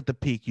can't look at the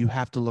peak. You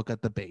have to look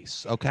at the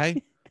base,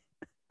 okay?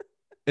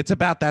 It's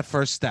about that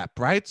first step,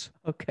 right?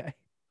 Okay.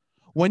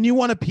 When you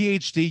want a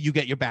PhD, you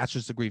get your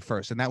bachelor's degree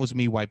first, and that was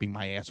me wiping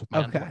my ass with my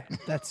underwear.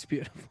 That's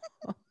beautiful.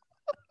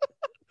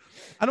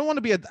 I don't want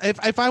to be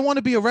if I want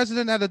to be a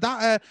resident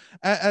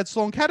at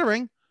Sloan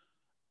Kettering,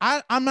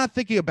 I'm not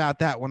thinking about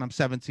that when I'm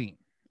 17.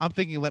 I'm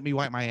thinking, let me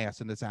wipe my ass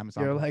in this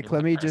Amazon. You're like,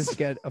 let me just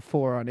get a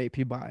 4 on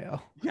AP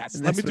Bio. Yes,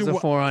 and let me do a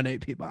 4 on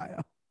AP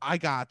Bio. I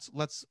got.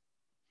 Let's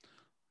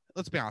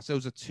be honest. It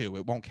was a 2.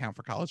 It won't count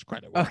for college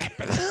credit. Okay.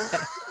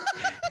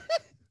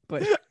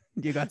 But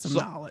you got some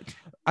knowledge.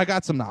 I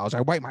got some knowledge.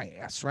 I wipe my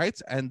ass, right?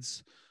 And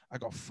I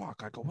go,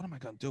 fuck. I go, what am I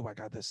going to do? I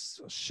got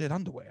this shit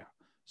underwear.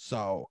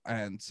 So,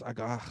 and I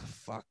go, oh,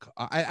 fuck.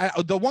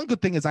 The one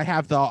good thing is I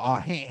have the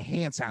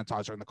hand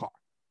sanitizer in the car.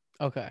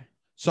 Okay.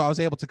 So I was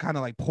able to kind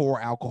of like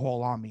pour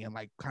alcohol on me and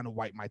like kind of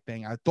wipe my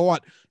thing. I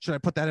thought, should I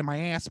put that in my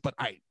ass? But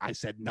I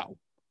said no.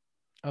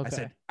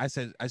 Okay. I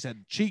said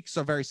cheeks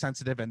are very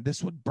sensitive and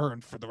this would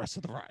burn for the rest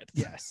of the ride.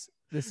 Yes.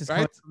 This is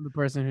right? from the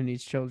person who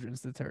needs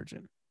children's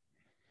detergent.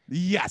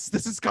 Yes,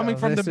 this is coming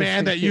from the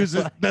man that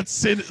uses that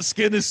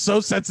skin is so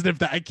sensitive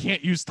that I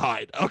can't use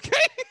Tide. Okay.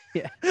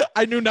 Yeah.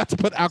 I knew not to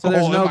put alcohol. So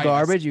there's no in my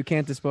garbage. ass. You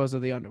can't dispose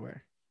of the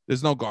underwear.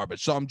 There's no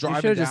garbage. So I'm driving.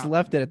 You should have just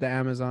left it at the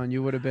Amazon.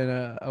 You would have been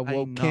a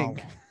woke king.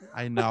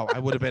 I know. I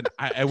would have been.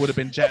 I would have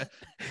been Jeff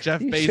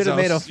Bezos. You should have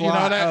made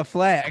a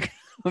flag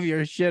of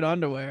your shit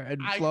underwear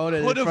and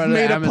floated it in front of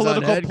the Amazon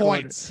political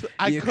points.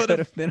 I could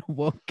have been a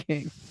woke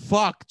king.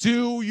 Fuck,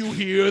 do you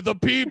hear the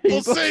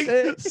people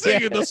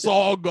singing the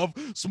song of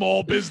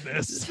small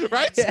business,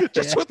 right?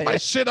 Just with my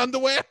shit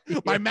underwear,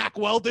 my Mac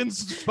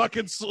Weldon's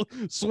fucking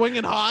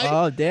swinging high.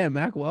 Oh, damn,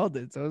 Mac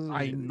Weldon's.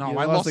 I know.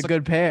 I lost a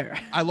good pair.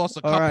 I lost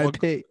a couple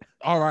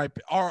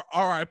R.I.P.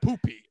 R.I.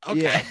 Poopy.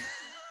 Okay. Yeah.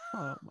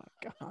 Oh, my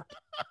God.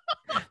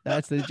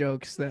 That's the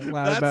jokes that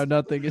Loud About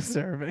Nothing is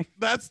serving.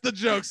 That's the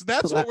jokes.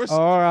 That's what we're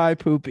R.I.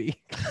 Poopy.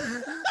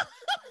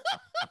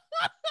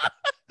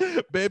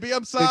 Baby,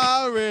 I'm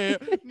sorry.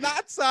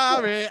 Not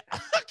sorry.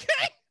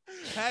 Okay.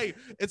 Hey,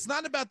 it's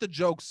not about the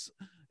jokes.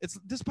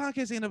 This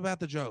podcast ain't about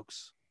the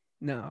jokes.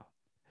 No.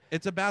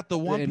 It's about the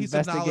one piece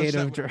of knowledge.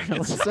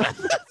 Journalism. It's about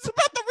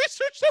the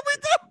research that we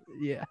do.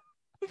 Yeah.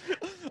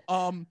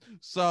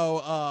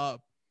 So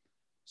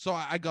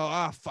I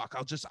go, fuck.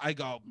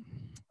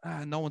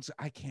 I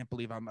can't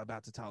believe I'm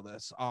about to tell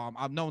this.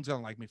 No one's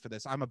gonna like me for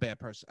this. I'm a bad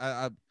person.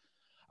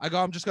 I go,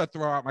 I'm just gonna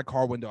throw out my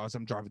car window as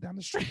I'm driving down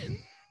the street.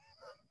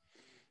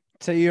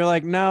 So you're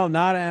like, no,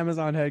 not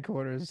Amazon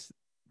headquarters.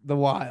 The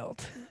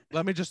wild.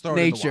 Let me just throw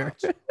Nature.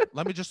 it in the wild.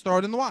 Let me just throw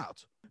it in the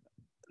wild.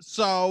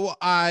 So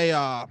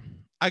I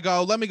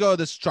go, let me go to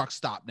this truck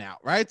stop now,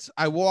 right?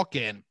 I walk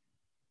in.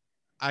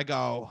 I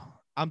go,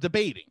 I'm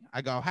debating.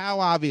 I go, how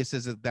obvious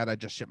is it that I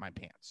just shit my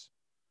pants?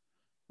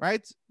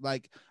 Right?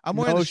 Like I'm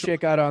wearing No shit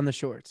got on the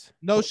shorts.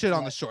 no shit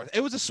on the shorts.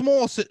 It was a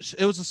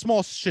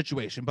small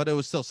situation, but it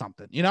was still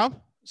something, you know?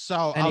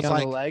 So I Any was on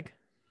like, the leg?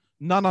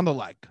 none on the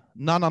leg.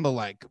 None on the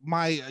leg.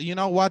 You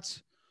know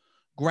what?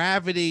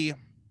 Gravity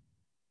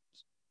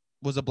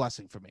was a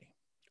blessing for me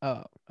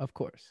Oh, of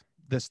course.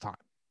 this time.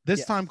 This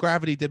Yes. time,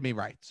 gravity did me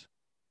right.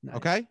 Nice.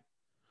 Okay?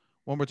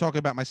 When we're talking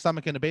about my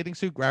stomach in a bathing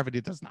suit, gravity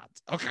does not.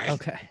 Okay?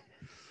 Okay.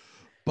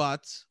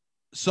 But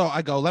so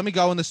I go, let me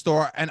go in the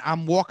store, and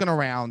I'm walking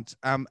around,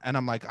 and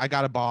I'm like, I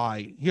gotta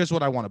buy. Here's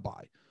what I want to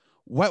buy: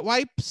 wet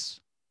wipes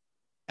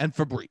and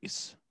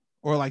Febreze,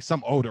 or like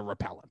some odor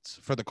repellent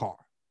for the car.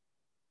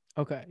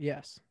 Okay.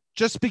 Yes.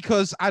 Just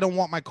because I don't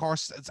want my car.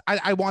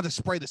 I want to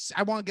spray this.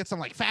 I want to get some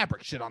like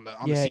fabric shit on the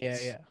Yeah.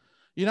 seats. Yeah.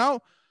 You know,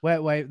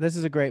 Wet wipe. This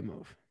is a great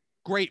move.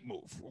 great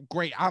move.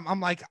 Great. I'm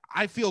like,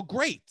 I feel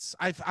great.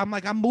 I'm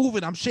like, I'm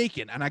moving. I'm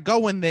shaking, and I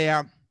go in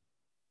there,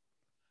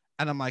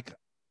 and I'm like,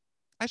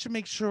 I should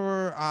make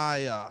sure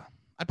I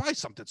buy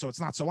something so it's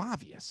not so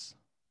obvious,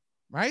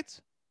 right?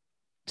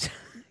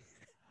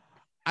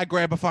 I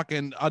grab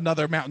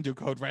another Mountain Dew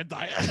Code Red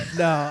Diet.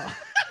 No.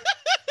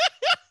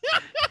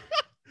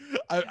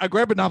 I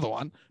grab another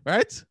one,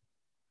 right?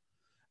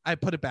 I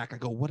put it back. I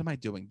go, what am I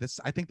doing?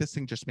 I think this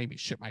thing just made me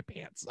shit my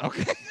pants.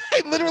 Okay.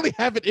 I literally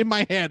have it in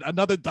my hand,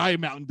 another Diet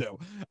Mountain Dew.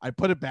 I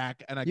put it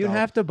back and You'd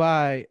have to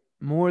buy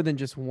more than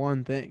just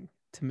one thing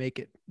to make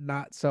it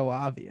not so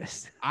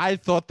obvious. I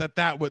thought that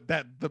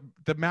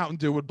the Mountain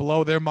Dew would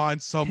blow their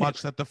minds so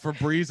much that the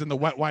Febreze and the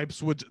wet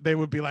wipes would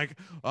be like,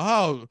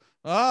 oh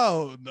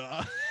no.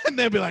 And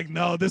they'd be like,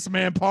 no, this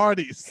man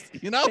parties,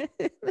 you know?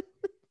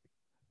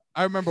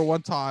 I remember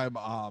one time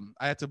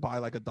I had to buy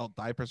like adult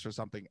diapers or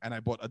something, and I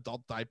bought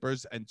adult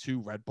diapers and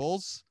 2 Red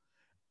Bulls.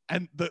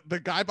 And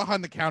the guy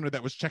behind the counter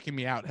that was checking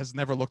me out has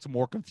never looked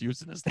more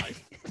confused in his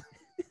life.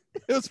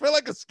 It was for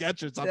like a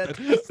sketch or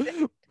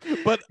something.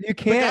 But you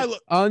can't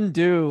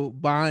undo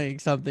buying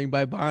something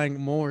by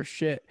buying more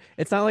shit.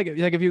 It's not like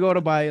if you go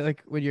to buy,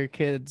 like when you're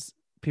kids,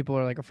 people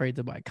are like afraid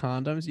to buy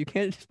condoms. You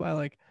can't just buy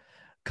like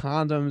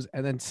condoms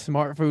and then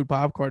smart food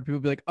popcorn.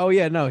 People be like, oh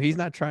yeah, no, he's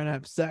not trying to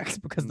have sex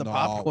because the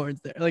popcorn's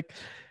there. Like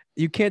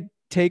you can't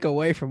take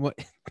away from what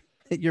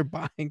you're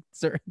buying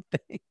certain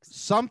things.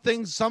 Some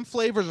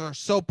flavors are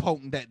so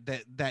potent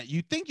that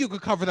you think you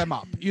could cover them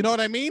up. You know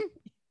what I mean?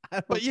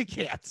 But you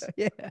can't.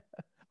 Yeah.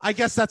 I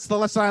guess that's the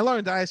lesson I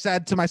learned. I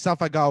said to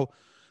myself, I go,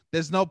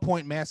 there's no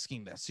point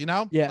masking this, you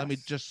know? Yeah. Let me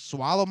just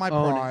swallow my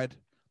pride.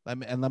 Let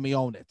me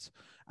own it.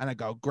 And I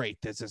go, great.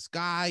 There's this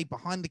guy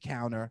behind the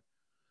counter.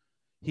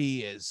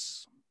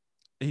 He's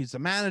a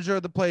manager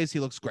of the place.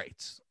 He looks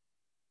great.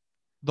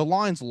 The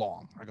line's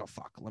long. I go,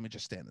 fuck, let me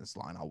just stand in this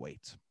line. I'll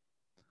wait.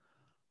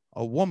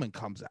 A woman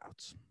comes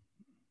out.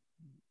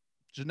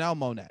 Janelle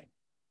Monáe.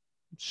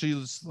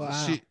 She's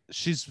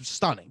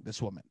stunning,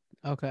 this woman.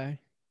 Okay.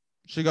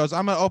 She goes,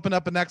 I'm gonna open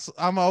up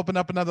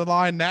another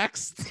line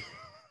next.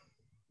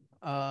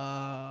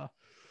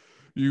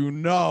 You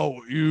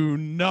know,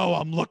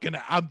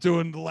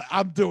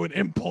 I'm doing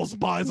impulse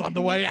buys on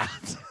the way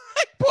out.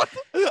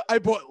 I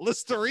bought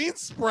Listerine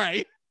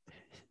spray.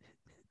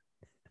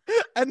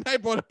 And I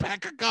bought a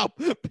pack of gum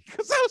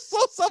because I was so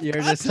self-conscious.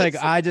 You're just like,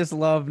 I just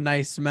love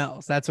nice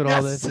smells. That's what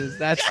all this is.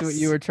 That's what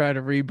you were trying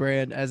to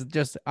rebrand as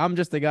I'm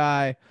just a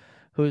guy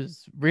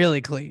who's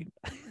really clean.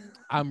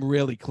 I'm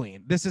really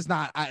clean. This is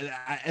not,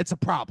 it's a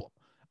problem.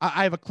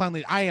 I have a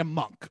cleanliness. I am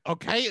monk.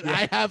 Okay.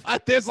 Yeah.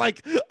 There's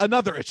like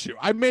another issue.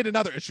 I made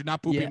another issue,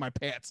 not pooping my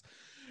pants.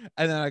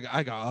 And then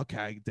I go, okay,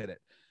 I did it.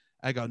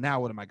 I go, now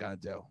what am I going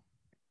to do?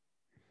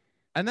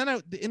 And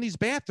then in these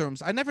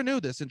bathrooms, I never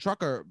knew this. In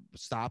trucker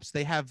stops,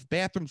 they have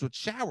bathrooms with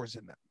showers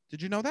in them.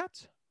 Did you know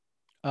that?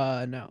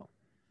 No.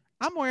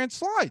 I'm wearing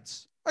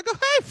slides. I go,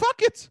 hey,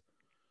 fuck it.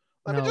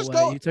 Let me just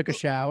go. You took a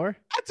shower?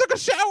 I took a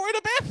shower in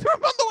a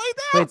bathroom on the way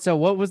down. Wait, so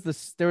what was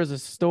there was a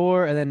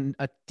store, and then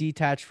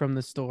detached from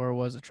the store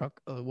was a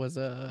truck,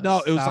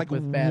 no, it was like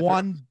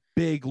one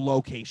big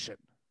location.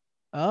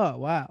 Oh,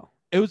 wow.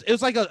 It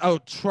was like a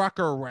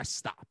trucker rest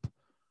stop.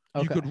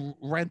 Okay. You could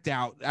rent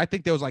out. I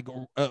think there was like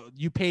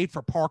you paid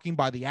for parking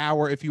by the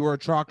hour if you were a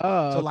truck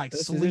to like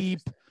sleep.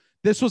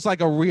 This was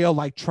like a real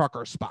like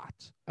trucker spot.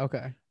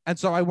 Okay. And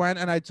so I went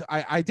and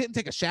I didn't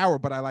take a shower,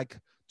 but I like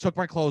took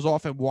my clothes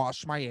off and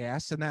washed my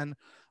ass, and then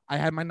I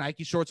had my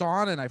Nike shorts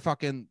on and I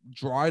fucking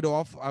dried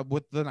off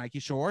with the Nike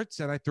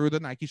shorts, and I threw the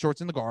Nike shorts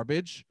in the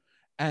garbage,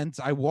 and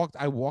I walked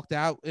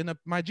out in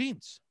my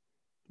jeans.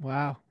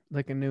 Wow,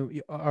 like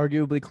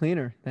arguably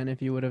cleaner than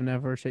if you would have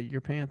never shit your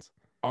pants.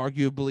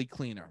 Arguably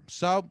cleaner.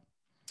 So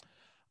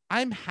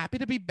I'm happy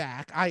to be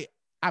back.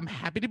 I'm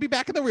happy to be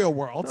back in the real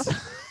world.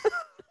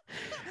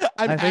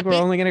 I think we're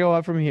only going to go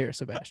up from here,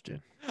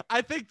 Sebastian.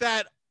 I think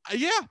that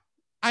Yeah.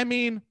 I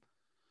mean,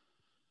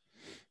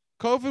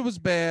 COVID was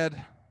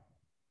bad.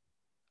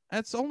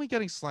 It's only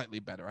getting slightly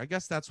better. I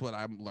guess that's what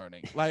I'm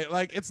learning.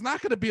 Like it's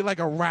not going to be like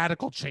a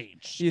radical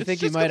change. You It's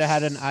think you just might have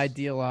had gonna an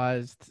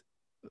idealized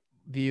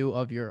view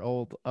of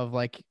of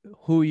like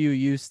who you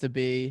used to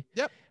be?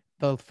 Yep.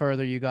 The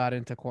further you got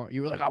into quarantine,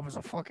 you were like, I was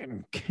a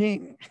fucking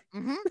king.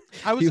 Mhm. You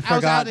I was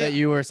forgot out that there.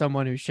 you were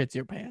someone who shits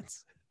your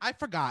pants. I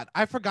forgot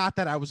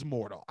that I was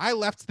mortal. I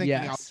left thinking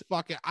I Yes. was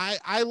fucking.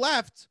 I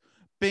left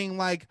being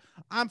like,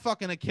 I'm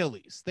fucking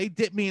Achilles. They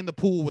dip me in the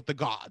pool with the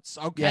gods.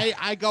 Okay. Yeah.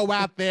 I go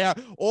out there.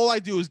 All I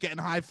do is get in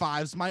high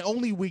fives. My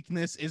only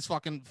weakness is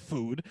fucking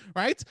food,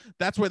 right?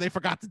 That's where they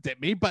forgot to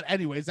dip me. But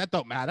anyways, that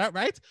don't matter,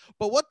 right?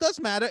 But what does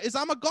matter is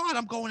I'm a god.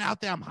 I'm going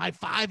out there. I'm high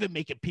fiving,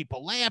 making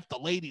people laugh. The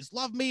ladies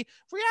love me.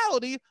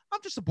 Reality, I'm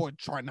just a boy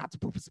trying not to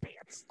poop his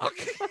pants.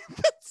 Okay.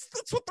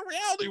 that's what the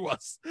reality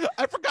was.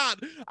 I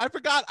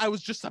forgot I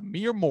was just a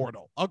mere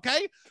mortal.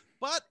 Okay.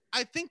 But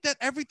I think that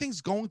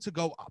everything's going to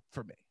go up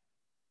for me.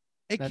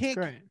 That's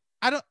great.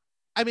 I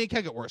mean, it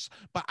can get worse,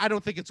 but I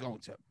don't think it's going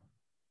to.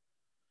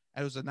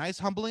 It was a nice,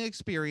 humbling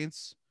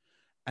experience,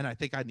 and I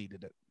think I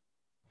needed it.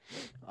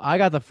 I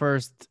got the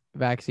first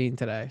vaccine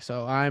today,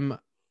 so I'm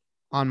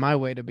on my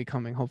way to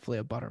becoming hopefully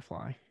a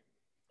butterfly.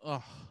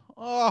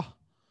 Oh,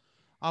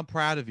 I'm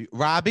proud of you.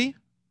 Robbie,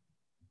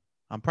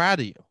 I'm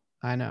proud of you.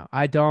 I know.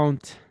 I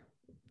don't.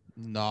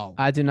 No.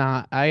 I do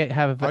not. I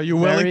have. Are you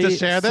willing to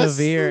share this?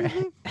 Severe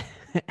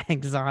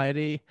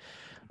anxiety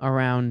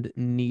around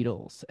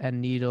needles and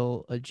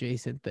needle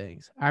adjacent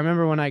things. I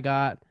remember when I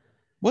got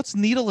What's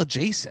needle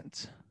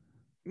adjacent?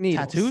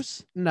 needles.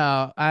 Tattoos?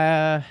 No,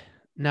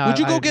 no. Would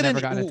you go I've get never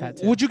gotten a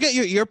tattoo. Would you get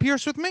your ear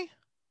pierced with me?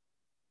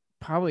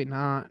 Probably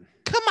not.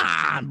 Come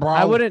on, bro.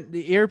 I wouldn't.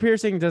 The ear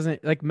piercing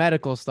doesn't like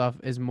medical stuff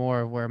is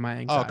more of where my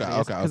anxiety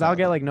is. Because I'll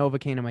get like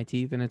Novocaine in my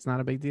teeth and it's not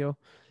a big deal.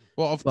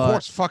 Well, of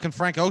course, fucking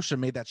Frank Ocean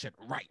made that shit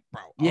right,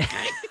 bro. Yeah.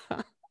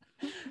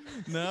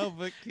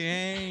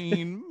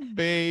 Novocaine,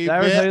 baby. Did I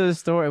ever tell you the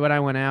story when I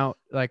went out?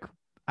 Like,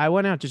 I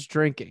went out just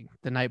drinking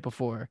the night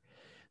before,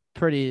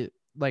 pretty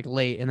like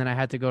late, and then I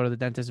had to go to the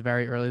dentist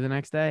very early the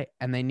next day,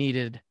 and they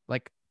needed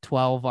like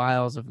 12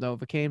 vials of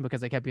Novocaine because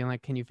they kept being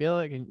like, "Can you feel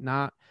it? Can you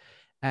not?"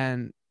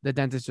 And the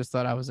dentist just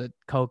thought I was a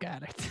coke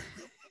addict.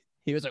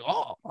 He was like,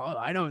 "Oh,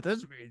 I know what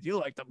this means. You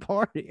like to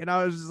party," and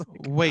I was just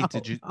like, "Wait, no,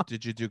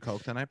 did you do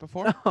coke the night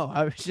before?" No,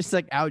 I was just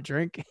like out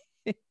drinking.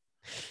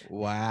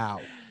 Wow.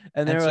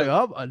 And they were like,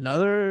 "Oh,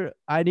 another."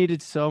 I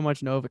needed so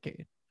much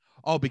Novocaine.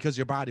 Oh, because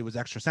your body was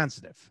extra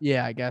sensitive.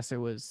 Yeah, I guess it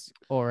was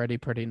already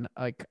pretty.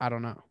 Like, I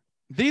don't know.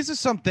 These are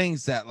some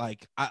things that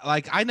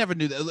I never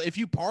knew that if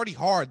you party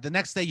hard, the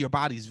next day your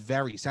body's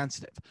very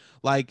sensitive.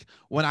 Like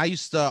when I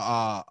used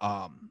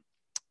to,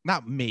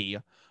 not me,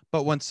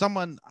 but when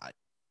someone,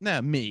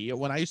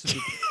 when I used to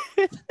do,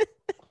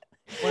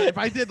 if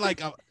I did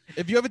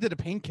if you ever did a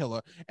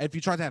painkiller, and if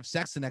you tried to have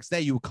sex the next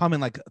day, you would come in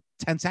like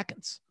 10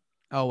 seconds.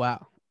 Oh,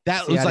 wow.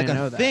 That was like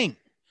a thing.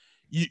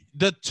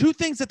 The two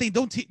things that they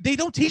don't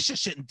teach you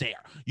shit in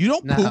dare. You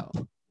don't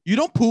poop. You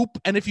don't poop,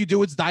 and if you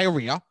do, it's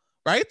diarrhea,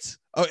 right?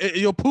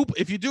 You'll poop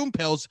if you're doing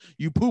pills.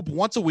 You poop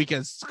once a week, and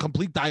it's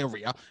complete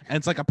diarrhea, and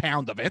it's like a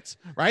pound of it,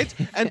 right?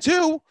 And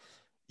two,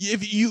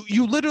 if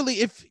you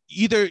literally, if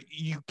either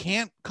you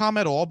can't come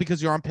at all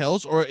because you're on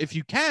pills, or if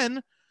you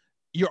can,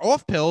 you're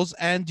off pills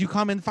and you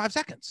come in 5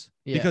 seconds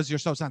because you're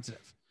so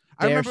sensitive.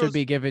 Dare should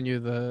be giving you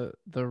the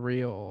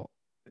real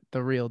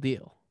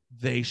deal.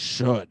 They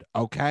should,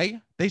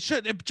 okay? They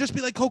should. It'd just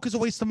be like Coke is a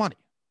waste of money.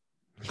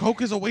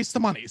 Coke is a waste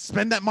of money.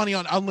 Spend that money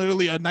on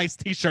literally a nice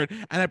t-shirt,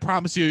 and I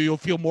promise you'll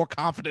feel more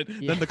confident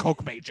than the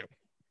Coke made you.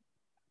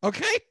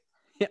 Okay?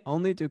 Yeah,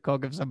 only do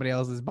Coke if somebody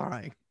else is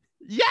buying.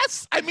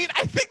 Yes! I mean,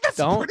 I think that's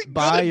Don't pretty good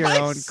buy advice.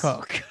 your own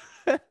Coke.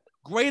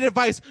 Great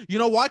advice. You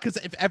know why? Because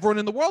if everyone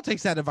in the world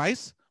takes that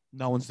advice,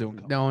 no one's doing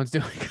Coke. No one's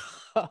doing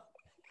Coke.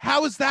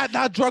 How is that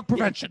not drug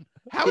prevention?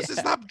 How is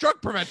this not drug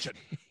prevention?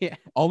 Yeah.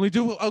 Only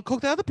do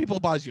Coke that other people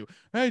buys you.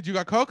 Hey, do you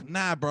got Coke?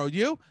 Nah, bro.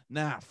 You?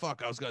 Nah,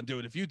 fuck. I was gonna do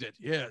it if you did.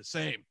 Yeah,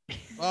 same.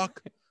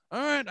 Fuck.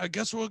 All right. I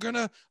guess we'll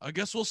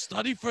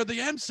study for the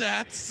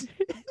MSATs.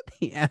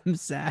 The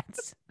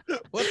MSATs.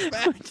 What's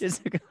that? Which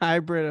is a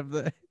hybrid of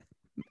the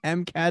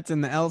MCATs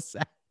and the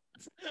LSATs.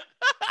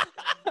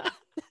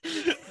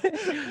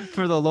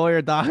 For the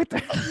lawyer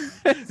doctor.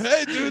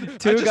 Hey, dude.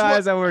 Two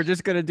guys that were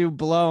just gonna do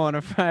blow on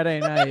a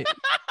Friday night.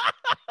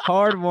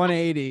 Hard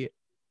 180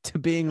 to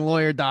being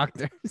lawyer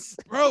doctors.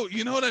 Bro,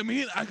 you know what I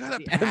mean? I got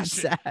a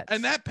passion. MSATs.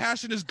 And that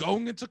passion is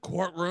going into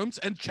courtrooms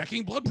and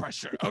checking blood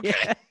pressure. Okay.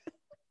 Yeah.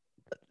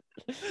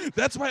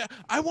 That's why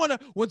I want to,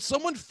 when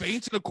someone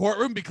faints in a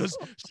courtroom because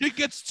shit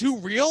gets too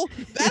real,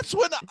 that's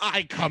when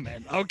I come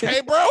in. Okay,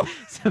 bro?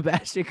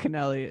 Sebastian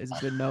Canelli has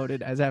been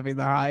noted as having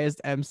the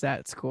highest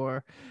MSAT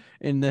score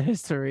in the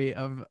history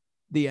of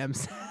the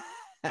MSAT.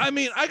 I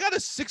mean, I got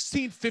a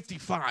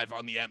 1655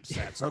 on the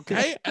MSATs,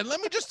 okay? And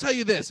let me just tell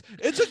you this.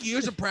 It took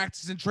years of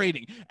practice and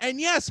training.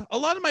 And yes, a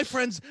lot of my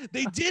friends,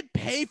 they did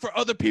pay for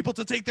other people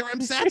to take their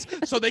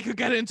MSATs so they could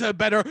get into a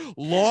better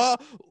law,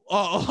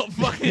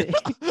 fucking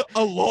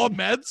a law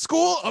med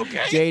school,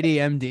 okay?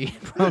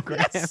 JDMD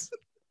program. Yes.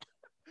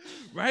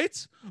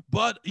 Right?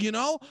 But, you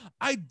know,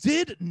 I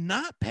did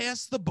not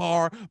pass the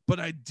bar, but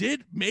I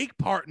did make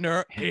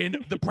partner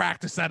in the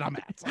practice that I'm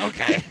at,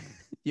 okay?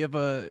 You have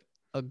a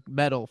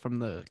medal from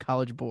the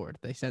college board.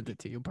 They sent it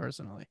to you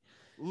personally.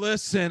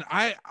 Listen,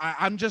 I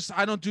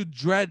don't do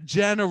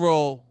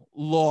general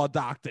law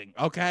doctoring,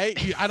 okay?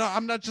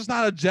 I'm not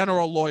a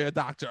general lawyer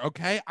doctor,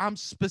 okay? I'm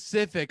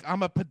specific.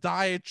 I'm a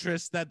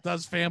podiatrist that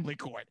does family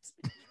court.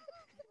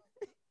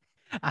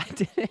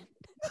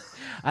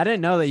 I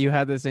didn't know that you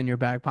had this in your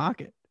back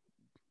pocket.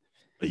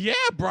 Yeah,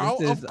 bro.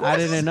 Of course. I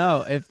didn't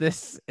know if the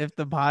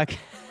podcast.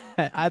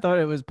 I thought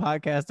it was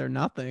podcast or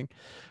nothing,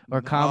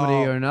 or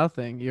comedy or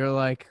nothing. You're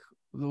like,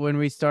 when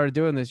we started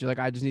doing this, you're like,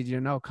 I just need you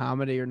to know,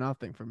 comedy or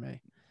nothing for me.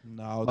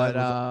 No, but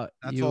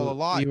that's all a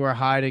lie. You were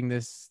hiding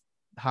this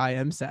high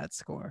MSAT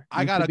score.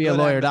 I got to be a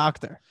lawyer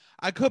doctor.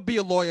 I could be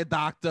a lawyer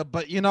doctor,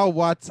 but you know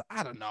what?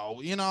 I don't know.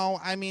 You know,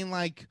 I mean,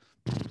 like,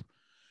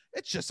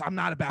 it's just I'm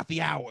not about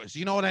the hours.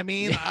 You know what I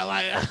mean? I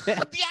like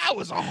the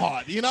hours are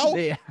hard. You know,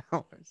 the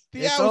hours.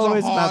 The it's hours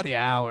always are hard. about the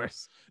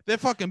hours. They're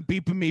fucking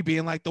beeping me,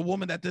 being like, the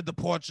woman that did the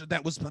portrait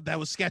that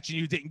was sketching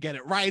you didn't get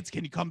it right.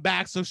 Can you come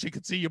back so she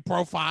could see your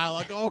profile?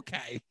 Like,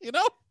 okay, you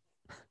know.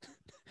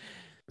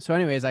 So,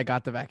 anyways, I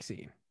got the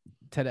vaccine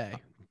today,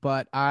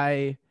 but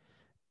I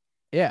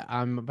get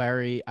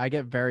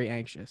very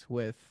anxious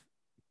with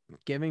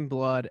giving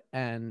blood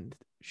and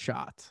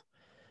shots.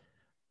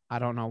 I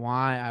don't know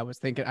why. I was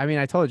thinking, I mean,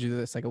 I told you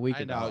this like a week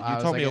ago.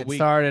 I told me a week.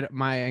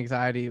 My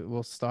anxiety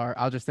will start.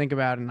 I'll just think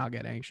about it and I'll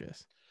get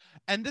anxious.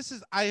 And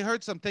I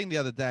heard something the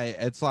other day.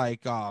 It's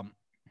like,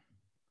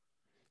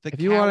 if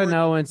you want to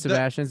know when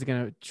Sebastian's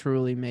going to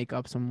truly make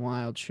up some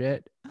wild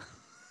shit,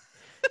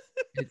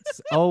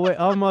 it's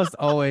almost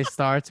always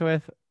starts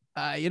with,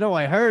 I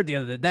heard the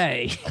other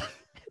day.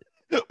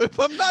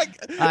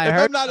 I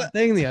heard a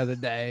thing the other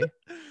day.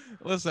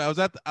 Listen, I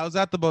was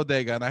at the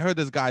bodega and I heard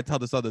this guy tell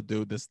this other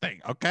dude this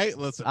thing. Okay,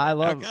 listen.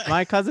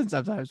 My cousin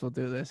sometimes will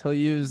do this. He'll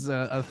use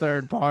a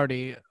third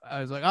party. I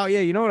was like, oh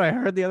yeah, you know what I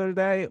heard the other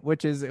day?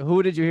 Which is,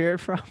 who did you hear it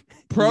from?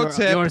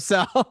 Tip: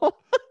 yourself.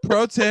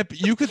 Pro tip: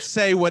 you could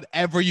say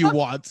whatever you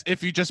want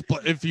if you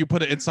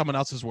put it in someone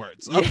else's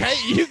words. Okay,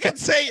 you can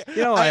say.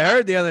 I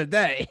heard the other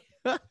day.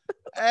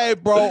 Hey,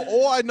 bro,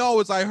 all I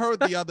know is I heard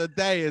the other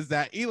day is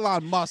that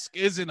Elon Musk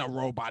isn't a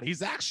robot.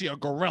 He's actually a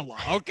gorilla.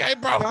 Okay,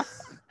 bro.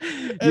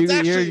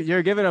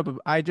 You're giving up.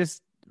 I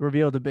just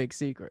revealed a big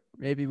secret.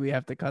 Maybe we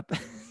have to cut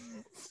that.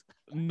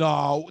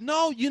 No.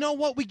 You know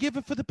what? We give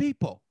it for the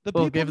people.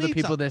 We'll give the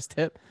people this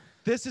tip.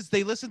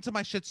 They listen to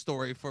my shit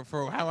story for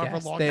however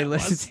long they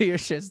listen to your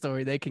shit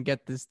story. They can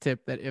get this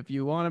tip that if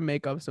you want to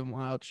make up some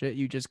wild shit,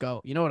 you just go,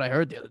 you know what I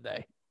heard the other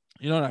day.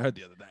 You know what I heard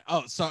the other day?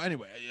 Oh, so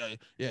anyway,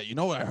 yeah, you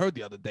know what I heard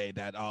the other day?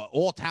 That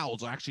all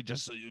towels are actually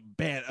just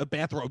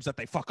bathrobes that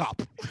they fuck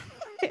up.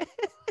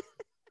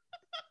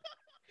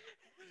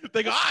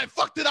 They go, I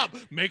fucked it up,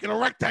 making a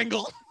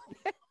rectangle.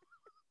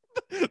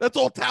 That's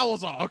all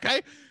towels are,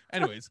 okay?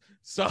 Anyways,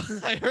 so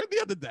I heard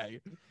the other day,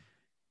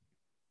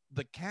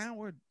 the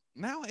coward.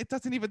 Now it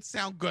doesn't even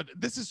sound good.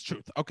 This is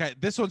truth, okay?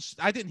 This one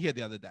I didn't hear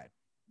the other day.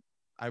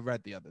 I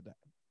read the other day.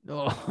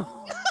 Oh.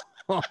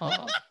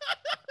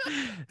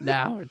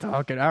 Now we're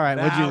talking. All right,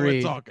 what'd you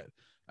read? We're talking.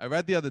 I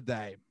read the other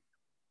day.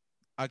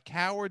 A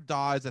coward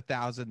dies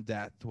 1,000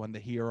 deaths when the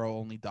hero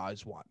only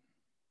dies one.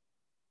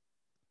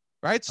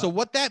 Right? So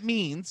what that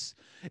means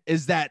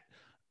is that,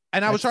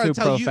 and I was trying to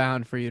tell you. Too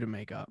profound for you to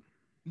make up.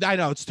 I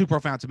know it's too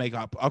profound to make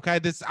up. Okay,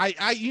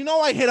 I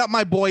hit up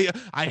my boy.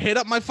 I hit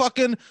up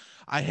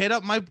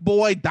my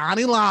boy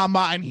Donnie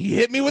Lama, and he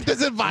hit me with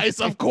this advice.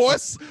 Of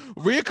course,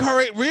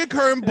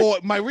 reoccurring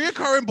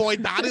boy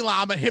Donnie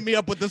Lama hit me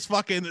up with this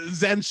fucking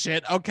Zen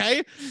shit.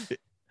 Okay,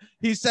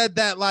 he said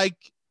that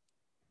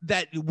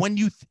that when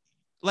you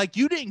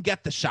you didn't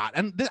get the shot,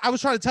 and I was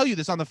trying to tell you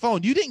this on the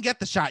phone. You didn't get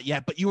the shot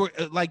yet, but you were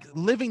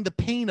living the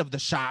pain of the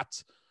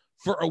shot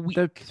for a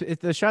week.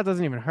 The shot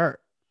doesn't even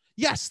hurt.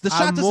 Yes, the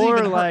shot doesn't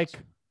even hurt.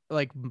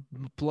 Like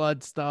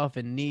blood stuff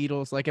and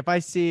needles. Like if I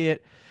see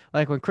it,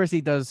 like when Chrissy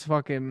does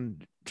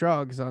fucking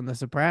drugs on The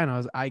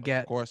Sopranos, I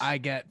get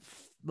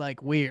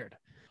like weird.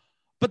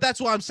 But that's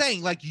what I'm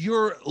saying. Like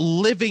you're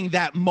living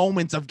that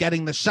moment of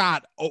getting the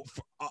shot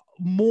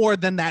more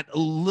than that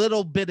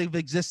little bit of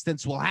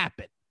existence will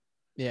happen.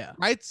 Yeah.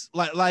 Right.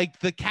 Like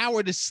the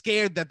coward is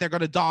scared that they're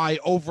going to die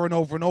over and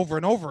over and over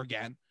and over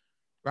again.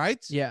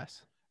 Right.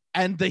 Yes.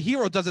 And the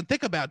hero doesn't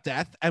think about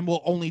death and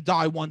will only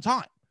die one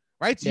time.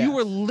 Right. So you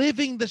were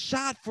living the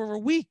shot for a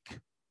week.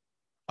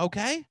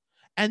 Okay.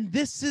 And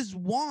this is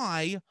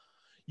why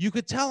you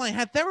could tell I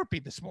had therapy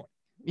this morning.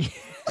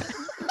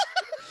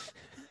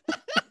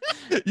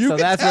 So can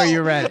that's where tell-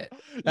 you read it.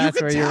 That's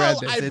can where you read tell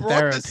this I in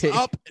brought this therapy.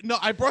 up. No,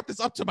 I brought this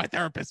up to my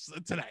therapist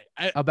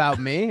today. About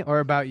me or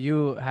about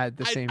you had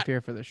the same I-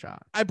 fear for the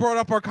shot? I brought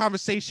up our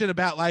conversation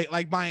about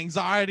like my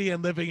anxiety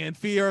and living in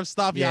fear of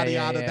stuff, Yeah, yada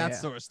yeah, yada, yeah, that yeah.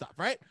 sort of stuff,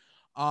 right?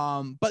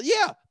 But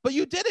yeah, but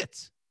you did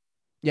it.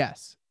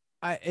 Yes.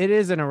 It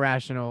is an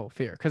irrational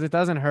fear because it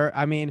doesn't hurt.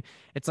 I mean,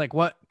 it's like,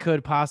 what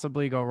could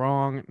possibly go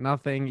wrong?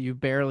 Nothing. You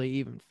barely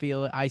even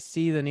feel it. I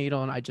see the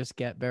needle and I just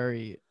get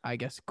very, I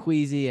guess,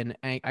 queasy and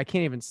I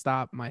can't even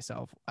stop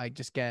myself. I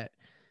just get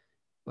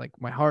like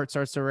my heart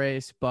starts to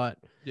race. But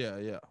Yeah,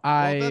 yeah.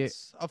 I- Well,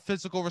 that's a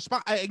physical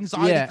response.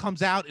 Anxiety Yeah.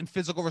 comes out in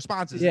physical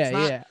responses. yeah, It's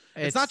not. yeah.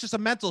 It's not just a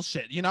mental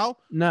shit, you know.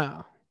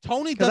 no.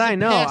 Tony 'Cause doesn't I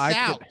know pass I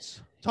could-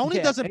 out. Tony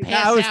Yeah, doesn't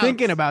pass out. I was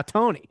thinking about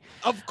Tony.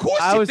 Of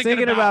course, I you're was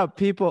thinking about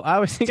people. I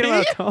was thinking T?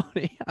 about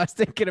Tony. I was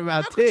thinking How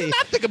about could you T.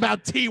 not think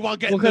about T while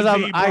getting Because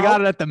the V, I bro?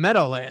 got it at the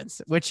Meadowlands,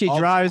 which he Oh,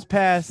 drives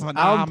past. I'm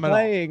phenomenal.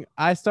 playing.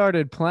 I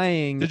started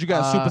playing. Did you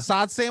get a super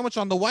sod sandwich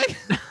on the way?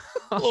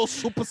 A little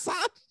super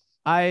sod.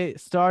 I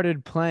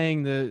started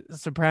playing the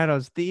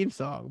Sopranos theme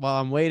song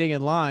while I'm waiting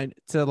in line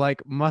to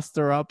like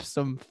muster up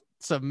some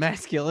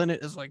masculinity.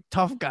 It's like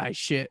tough guy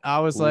shit. I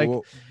was like,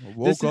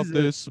 woke up is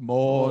this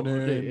morning,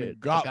 morning,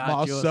 got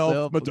myself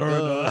yourself a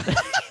Moderna. gun.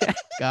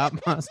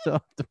 Got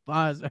myself the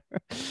Pfizer.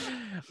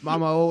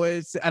 Mama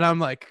always, and I'm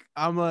like,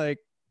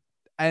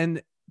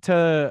 and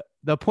to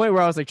the point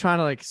where I was like trying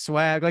to like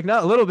swag, like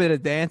not a little bit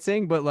of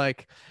dancing, but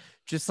like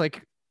just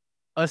like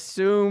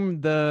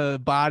assume the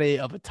body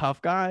of a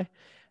tough guy.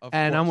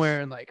 And I'm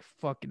wearing like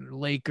fucking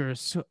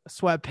Lakers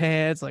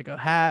sweatpants, like a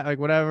hat, like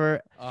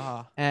whatever.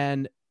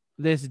 And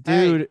this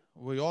dude,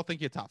 we all think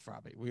you're tough,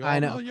 Robbie. We all I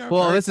know. you're a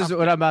Well, very this is tough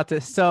what guy. I'm about to.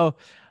 So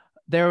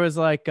there was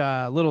like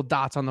little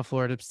dots on the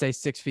floor to stay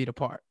 6 feet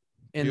apart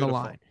in the Beautiful.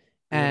 line.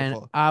 And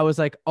Beautiful. I was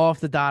like off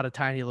the dot a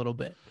tiny little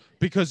bit.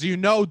 Because every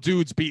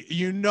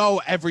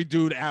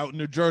dude out in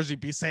New Jersey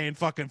be saying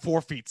fucking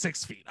 4 feet,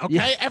 6 feet. Okay,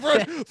 Yeah.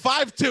 everyone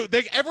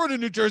 5'2". Everyone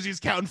in New Jersey is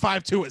counting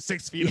 5'2" at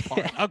 6 feet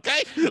apart.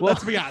 Okay,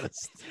 let's be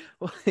honest.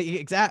 Well,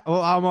 exactly.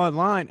 Well, I'm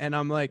online and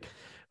I'm like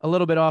a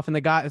little bit off. And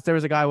there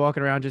was a guy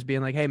walking around just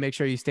being like, hey, make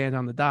sure you stand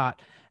on the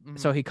dot.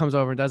 So he comes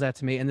over and does that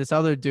to me. And this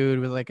other dude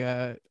with like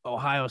a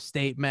Ohio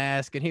State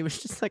mask. And he was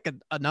just like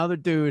another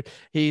dude.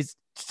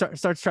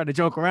 Starts trying to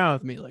joke around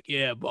with me. Like,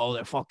 yeah, bro,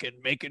 they're fucking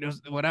making us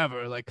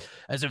whatever. Like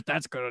as if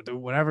that's going to do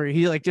whatever.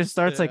 He like just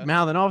starts like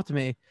mouthing off to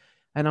me.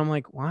 And I'm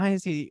like, why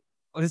is he?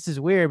 This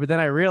is weird. But then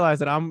I realized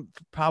that I'm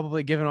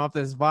probably giving off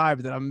this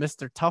vibe that I'm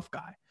Mr. Tough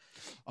Guy.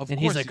 And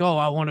he's like, oh,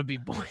 I want to be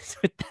boys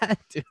with that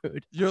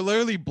dude. You're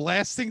literally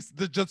blasting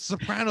the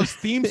Sopranos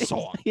theme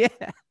song. Yeah.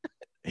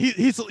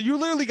 You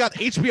literally got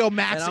HBO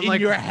Max And I'm in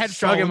like your headphones.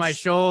 shrugging my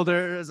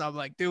shoulders. I'm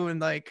like doing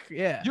like,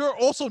 yeah. You're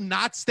also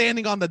not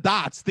standing on the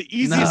dots. The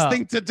easiest No.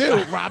 thing to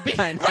do, Robbie.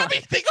 I know. Robbie,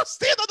 think of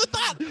stand on the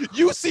dot.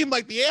 You seem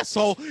like the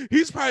asshole.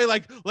 He's probably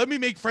like, let me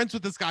make friends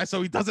with this guy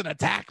so he doesn't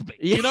attack me.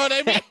 You know what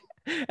I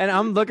mean? And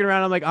I'm looking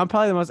around. I'm like, I'm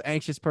probably the most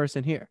anxious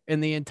person here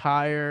in the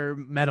entire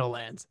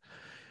Meadowlands.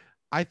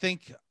 I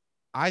think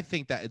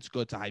that it's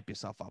good to hype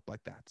yourself up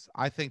like that.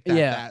 I think that,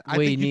 Yeah, I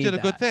we think you need did a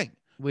good that. thing.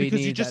 We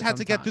Because you need just that had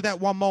to get through sometimes.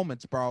 that one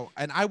moment, bro.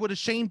 And I would have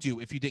shamed you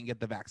if you didn't get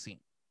the vaccine.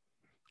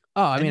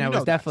 Oh, I And mean, you I know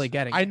was definitely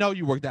getting. I know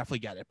you were definitely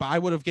getting it, but I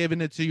would have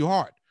given it to you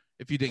hard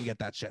if you didn't get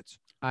that shit.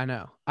 I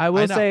know. I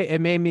will know. say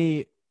it made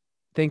me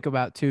think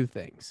about two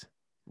things.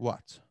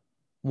 What?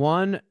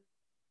 One,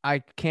 I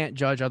can't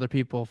judge other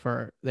people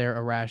for their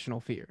irrational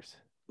fears.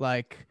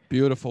 Like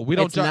Beautiful. We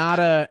don't it's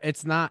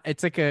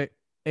judge.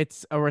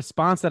 it's a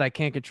response that I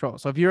can't control.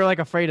 So if you're like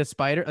afraid of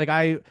spider, like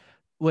I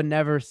would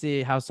never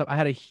see how I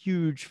had a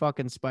huge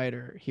fucking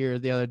spider here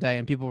the other day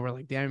and people were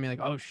like damn me like,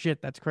 oh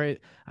shit, that's crazy.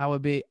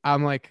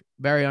 I'm like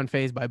very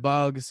unfazed by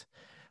bugs.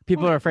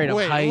 People are afraid of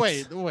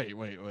heights. Wait.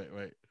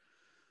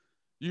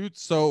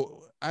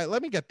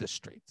 Let me get this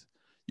straight.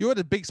 You had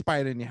a big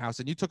spider in your house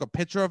and you took a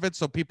picture of it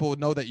so people would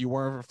know that you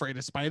weren't afraid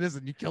of spiders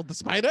and you killed the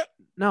spider?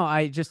 No,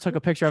 I just took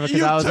a picture of it because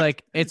You I was took-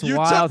 like, it's you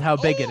wild took- how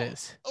big it oh,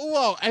 is.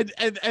 Whoa. And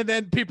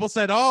then people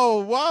said, oh,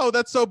 wow,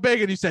 that's so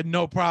big. And you said,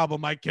 no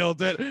problem. I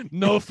killed it.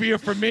 No fear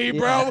for me, Yeah,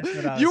 bro. that's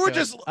what I was You were doing.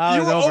 just, I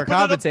you was were opening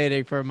up.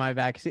 overcompensating for my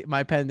vaccine,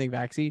 my pending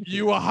vaccine.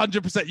 You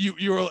 100%.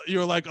 You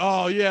were like,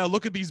 oh yeah,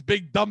 look at these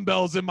big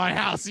dumbbells in my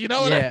house. You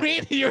know what I Yeah.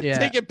 mean? You're Yeah,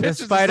 taking the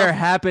pictures. spider of, stuff.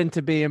 happened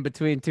to be in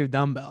between two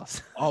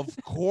dumbbells. Of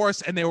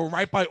course, and they were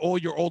right by all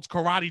your old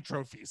karate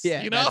trophies.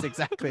 Yeah, you know, that's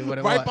exactly what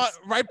it right was.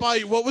 by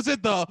what was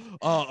it?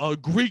 The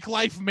Greek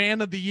Life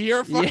Man of the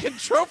Year Yeah. fucking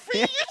trophy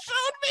you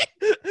showed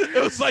me.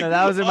 It was like So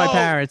that was in my oh,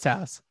 parents'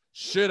 house.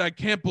 Shit, I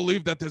can't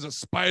believe that there's a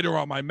spider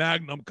on my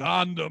Magnum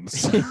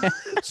condoms.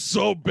 It's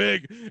so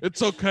big.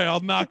 It's okay. I'll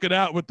knock it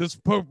out with this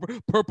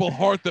purple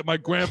heart that my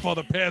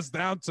grandfather passed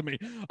down to me.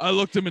 I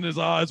looked him in his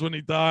eyes when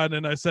he died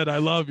and I said, I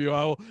love you.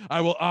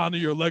 I will honor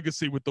your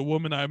legacy with the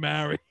woman I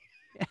marry.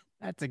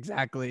 That's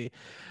exactly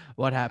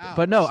what happened.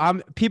 But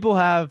no, people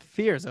have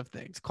fears of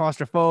things,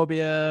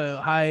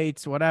 claustrophobia,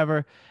 heights,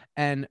 whatever.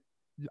 And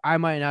I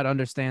might not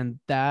understand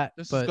that,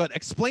 This is but good.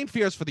 Explain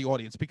fears for the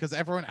audience because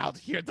everyone out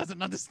here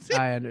doesn't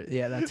understand.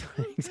 yeah, that's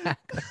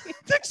exactly.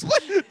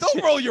 Explain.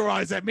 Don't roll your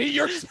eyes at me.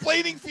 You're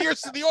explaining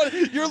fears to the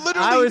audience. You're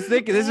literally. I was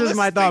thinking this was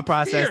my listing thought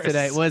process fears.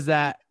 today was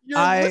that You're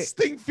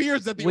listing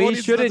fears that the we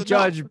audience shouldn't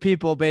doesn't judge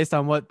people based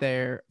on what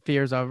their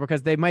fears are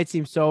because they might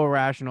seem so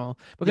irrational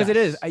because it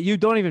is. Yes. You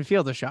don't even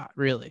feel the shot,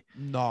 really.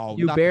 know. No,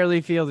 You nothing.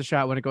 barely feel the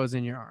shot when it goes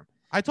in your arm.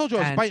 I told you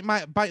I was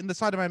And- biting the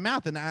side of my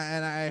mouth and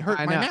I hurt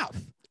I my know.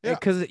 mouth. Yeah.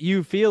 Because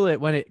you feel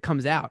it when it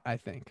comes out, I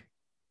think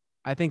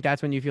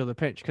that's when you feel the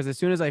pinch. Because as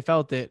soon as I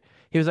felt it,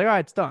 he was like, all right,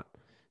 it's done.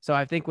 So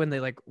I think when they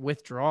like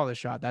withdraw the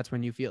shot, that's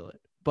when you feel it.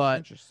 But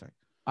Interesting.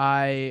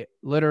 I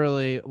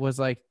literally was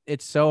like,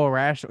 it's so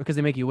irrational because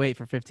they make you wait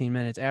for 15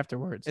 minutes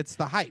afterwards. It's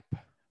the hype.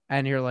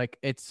 And you're like,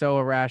 it's so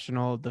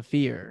irrational, the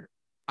fear.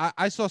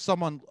 I saw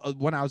someone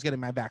when I was getting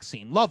my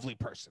vaccine. Lovely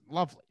person.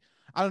 Lovely.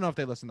 I don't know if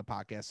they listen to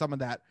podcasts. Someone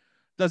that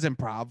does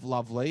improv.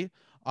 Lovely.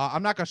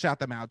 I'm not going to shout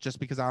them out just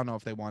because I don't know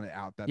if they want it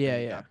out that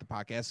they got the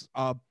podcast.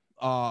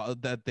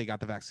 That they got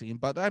the vaccine,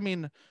 but I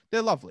mean,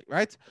 they're lovely,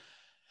 right?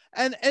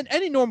 And in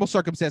any normal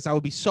circumstance, I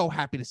would be so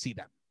happy to see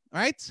them,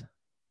 right?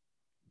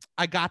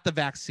 I got the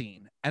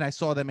vaccine and I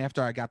saw them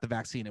after I got the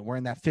vaccine and we're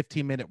in that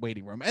 15-minute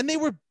waiting room and they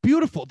were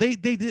beautiful. They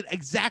did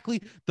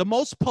exactly the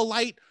most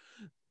polite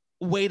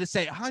way to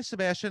say, hi,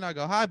 Sebastian. I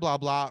go, hi, blah,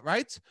 blah,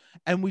 right?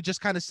 And we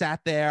just kind of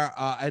sat there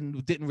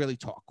and didn't really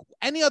talk.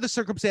 Any other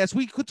circumstance,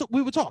 we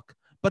would talk.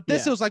 But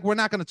this, it was like, we're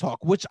not going to talk,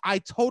 which I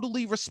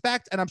totally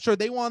respect. And I'm sure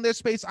they wanted their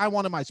space. I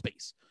wanted my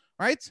space.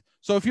 Right.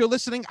 So if you're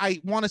listening,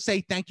 I want to say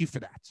thank you for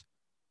that.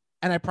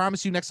 And I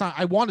promise you next time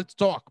I wanted to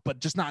talk, but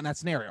just not in that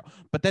scenario.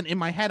 But then in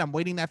my head, I'm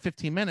waiting that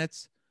 15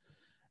 minutes.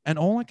 And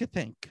all I could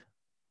think,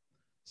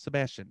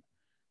 Sebastian,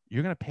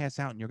 you're going to pass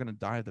out and you're going to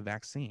die of the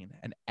vaccine.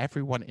 And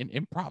everyone in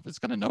improv is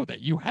going to know that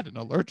you had an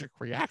allergic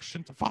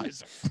reaction to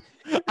Pfizer.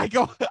 I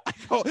go.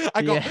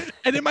 Yeah.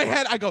 And in my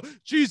head, I go,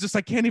 Jesus, I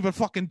can't even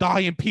fucking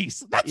die in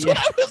peace. That's what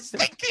I was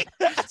thinking.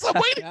 As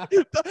I'm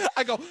waiting.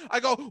 I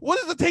go,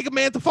 what does it take a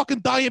man to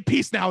fucking die in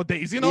peace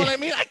nowadays? You know what I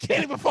mean? I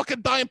can't even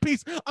fucking die in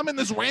peace. I'm in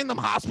this random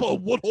hospital,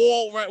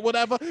 Woodhall, right,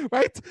 whatever,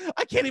 right?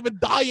 I can't even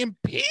die in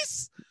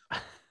peace.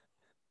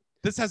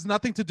 This has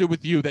nothing to do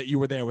with you that you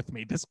were there with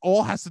me. This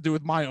all has to do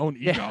with my own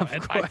ego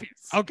and my fears.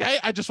 Okay,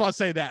 I just want to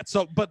say that.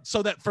 So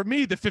that for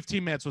me, the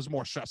 15 minutes was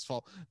more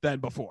stressful than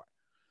before.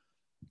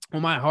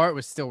 Well, my heart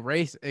was still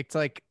racing. It's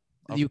like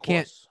you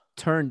can't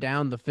turn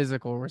down the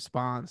physical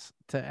response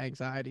to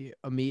anxiety.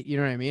 You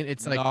know what I mean?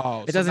 It's like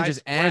it doesn't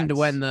just end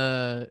when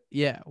the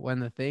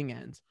thing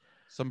ends.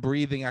 Some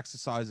breathing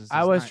exercises.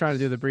 I was trying to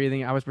do the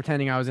breathing. I was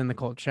pretending I was in the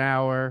cold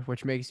shower,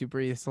 which makes you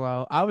breathe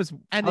slow.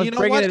 And you know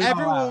what?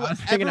 I was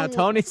thinking out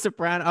Tony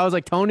Soprano. I was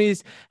like,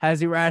 Tony's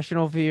has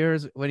irrational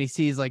fears when he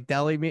sees like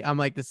deli meat. I'm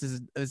like, this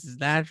is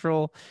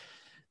natural.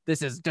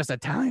 This is just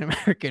Italian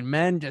American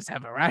men just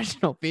have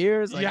irrational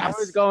fears. Like, I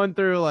was going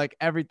through like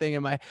everything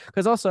in my,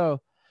 because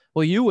also,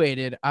 well, you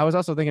waited. I was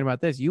also thinking about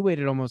this. You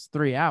waited almost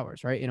 3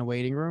 hours, right? In a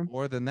waiting room.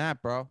 More than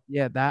that, bro.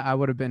 Yeah, that I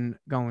would have been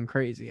going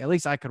crazy. At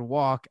least I could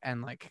walk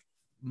and like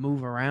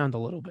move around a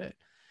little bit.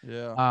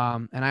 Yeah.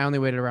 And I only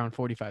waited around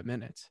 45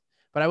 minutes.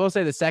 But I will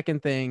say the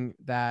second thing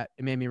that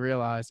it made me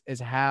realize is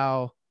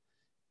how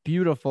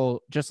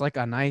beautiful just like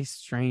a nice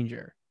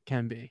stranger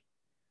can be.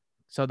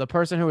 So the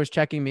person who was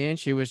checking me in,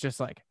 she was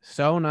just like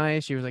so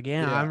nice. She was like,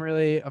 yeah. I'm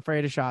really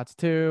afraid of shots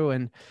too.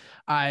 And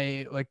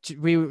I like,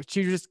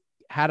 she just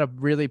had a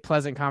really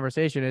pleasant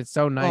conversation. It's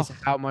so nice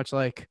how much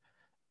like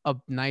a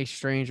nice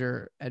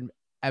stranger and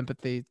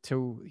empathy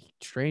to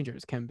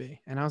strangers can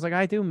be. And I was like,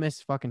 I do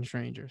miss fucking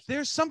strangers.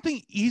 There's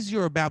something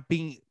easier about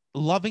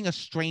loving a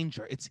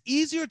stranger. It's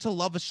easier to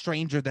love a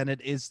stranger than it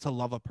is to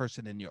love a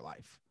person in your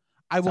life.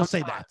 I will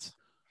say that.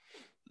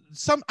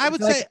 I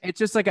would say it's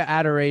just like an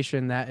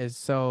adoration that is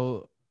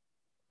so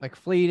like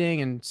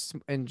fleeting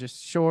and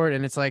just short.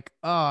 And it's like,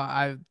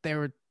 they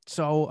were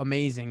so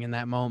amazing in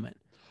that moment.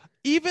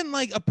 Even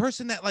like a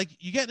person that like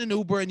you get in an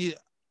Uber and you,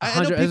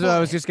 I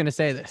was just going to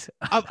say this.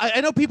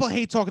 I know people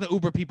hate talking to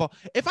Uber people.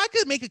 If I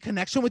could make a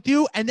connection with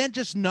you and then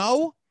just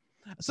know,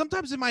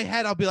 sometimes in my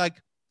head, I'll be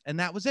like, and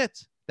that was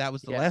it. That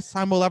was the last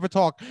time we'll ever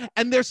talk.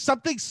 And there's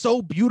something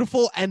so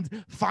beautiful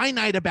and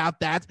finite about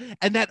that.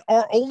 And that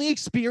our only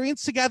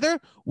experience together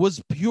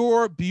was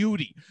pure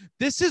beauty.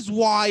 This is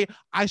why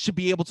I should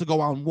be able to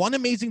go on one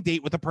amazing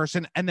date with a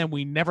person and then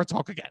we never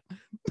talk again.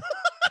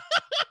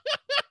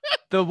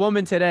 The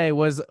woman today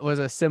was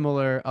a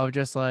similar of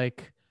just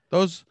like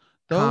those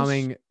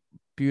calming,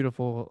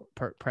 beautiful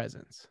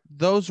presence.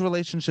 Those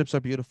relationships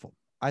are beautiful.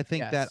 I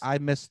think that I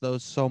miss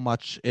those so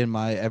much in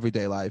my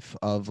everyday life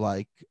of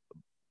like,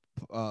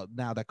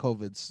 now that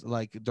COVID's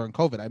like during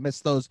COVID, I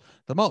miss those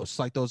the most,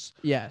 like those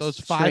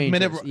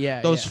 5-minute,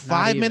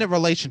 5-minute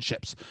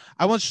relationships.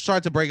 I once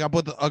tried to break up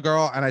with a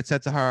girl and I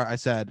said to her, I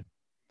said,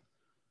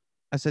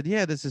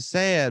 yeah, this is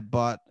sad,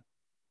 but,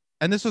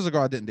 and this was a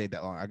girl I didn't date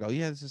that long. I go,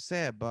 yeah, this is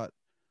sad, but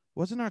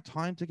wasn't our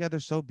time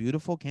together so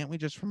beautiful? Can't we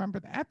just remember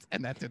that?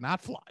 And that did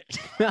not fly.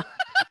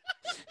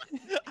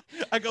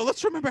 I go,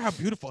 let's remember how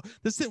beautiful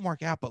this didn't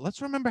work out, but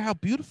let's remember how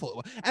beautiful it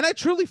was. And I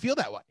truly feel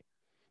that way.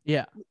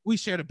 Yeah, We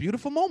shared a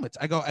beautiful moment.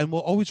 I go, and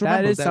we'll always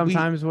remember that is that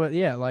sometimes what.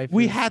 Yeah, life.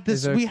 we is, had this.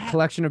 is a We had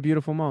collection of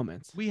beautiful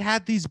moments. we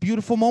had these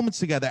beautiful moments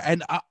together,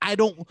 and I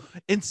don't.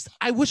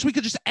 I wish we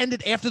could just end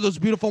it after those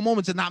beautiful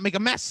moments and not make a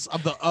mess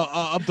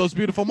of those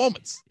beautiful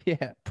moments.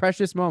 Yeah,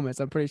 precious moments.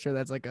 I'm pretty sure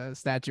that's like a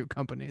statue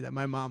company that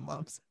my mom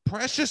loves.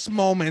 Precious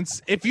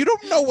Moments. If you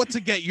don't know what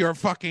to get your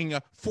fucking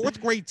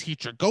fourth grade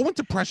teacher, go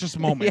into Precious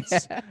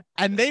Moments, Yeah.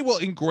 and they will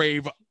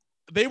engrave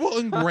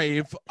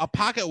a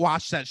pocket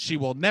watch that she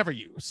will never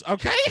use.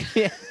 Okay.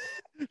 Yeah.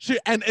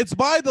 And it's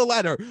by the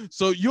letter,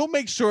 so you'll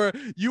make sure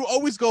you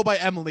always go by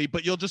Emily,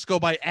 but you'll just go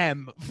by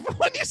M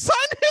when your son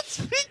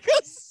hits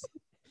because.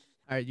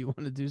 All right, you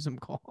want to do some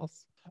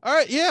calls? All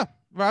right, yeah,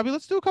 Robbie,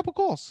 let's do a couple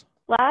calls.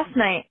 Last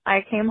night, I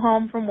came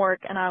home from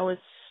work and I was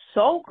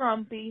so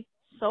grumpy,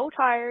 so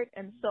tired,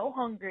 and so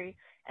hungry.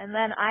 And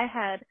then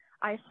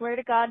I swear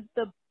to God,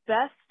 the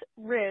best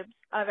ribs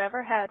I've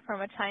ever had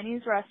from a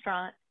Chinese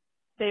restaurant.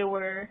 They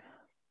were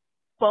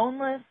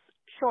boneless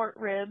short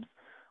ribs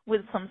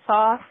with some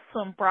sauce,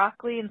 some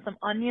broccoli, and some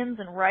onions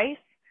and rice.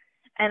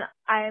 And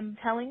I'm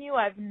telling you,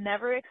 I've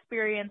never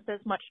experienced as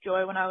much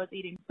joy when I was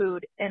eating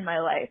food in my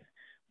life.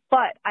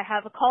 But I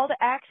have a call to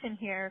action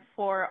here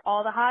for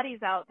all the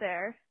hotties out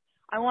there.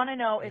 I want to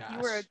know if you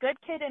were a good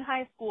kid in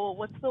high school,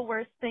 what's the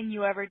worst thing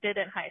you ever did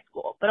in high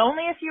school? But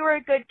only if you were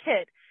a good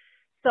kid.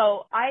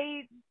 So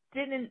I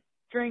didn't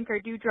drink or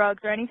do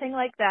drugs or anything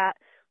like that,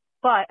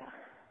 but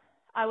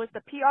I was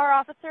the PR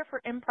officer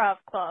for Improv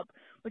Club,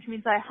 which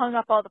means I hung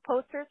up all the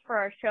posters for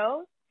our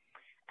shows.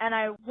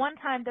 And one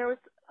time there was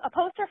a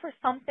poster for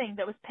something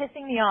that was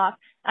pissing me off.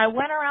 I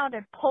went around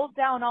and pulled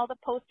down all the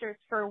posters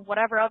for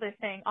whatever other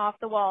thing off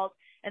the walls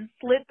and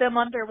slid them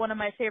under one of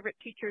my favorite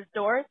teacher's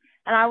doors.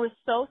 And I was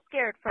so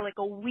scared for like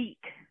a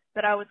week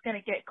that I was going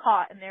to get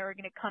caught and they were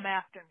going to come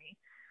after me.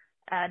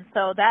 And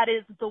so that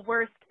is the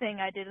worst thing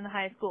I did in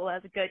high school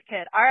as a good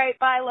kid. All right,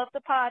 bye. Love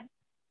the pod.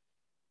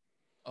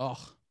 Oh,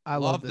 I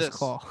love this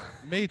call.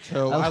 Me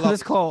too. I love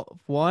this call.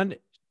 One,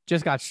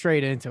 just got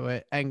straight into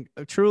it and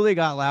truly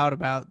got loud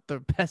about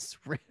the best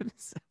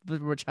ribs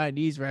from a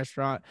Chinese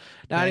restaurant.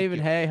 Not Thank even,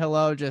 you. hey,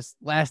 hello, just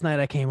last night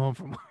I came home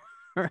from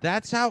work.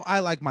 That's how I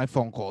like my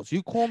phone calls.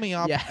 You call me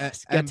up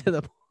Yes, and get to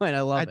the point.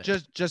 I love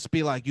it. just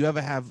be like, you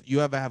ever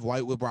have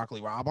white with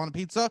broccoli Rob on a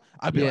pizza?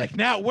 I'd be Yeah. like,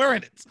 now we're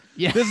in it.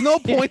 Yeah. There's no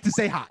point to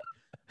say hi.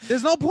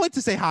 There's no point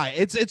to say hi.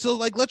 It's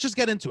like, let's just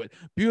get into it.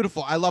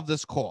 Beautiful. I love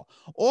this call.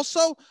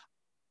 Also,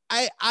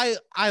 I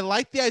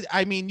like the,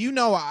 I mean,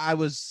 I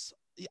was,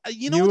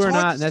 you were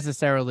not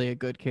necessarily a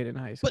good kid in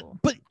high school.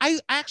 But I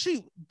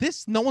actually,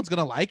 no one's going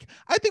to like.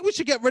 I think we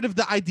should get rid of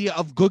the idea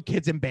of good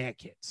kids and bad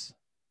kids.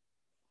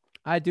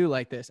 I do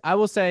like this. I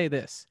will say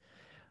this.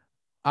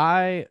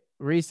 I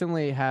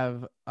recently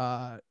have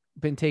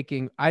been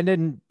I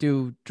didn't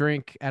do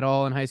drink at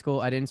all in high school.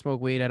 I didn't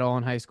smoke weed at all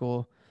in high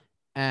school.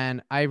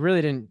 And I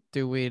really didn't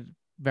do weed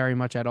very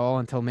much at all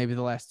until maybe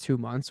the last 2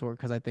 months, or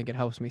because I think it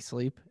helps me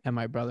sleep. And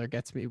my brother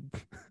gets me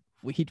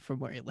weed from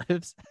where he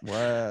lives.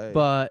 Right.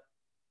 But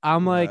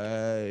I'm like,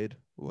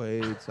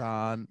 wait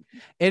on.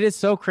 It is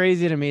so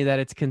crazy to me that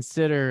it's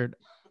considered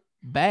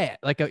bad.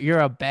 Like you're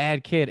a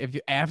bad kid. If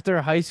you,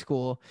 after high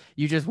school,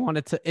 you just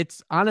wanted to,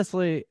 it's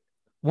honestly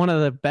one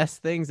of the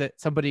best things that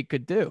somebody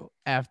could do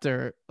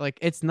after, like,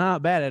 it's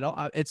not bad at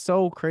all. It's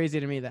so crazy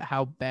to me that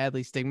how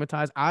badly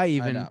stigmatized. I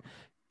even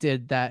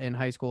did that in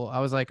high school. I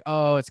was like,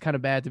 oh, it's kind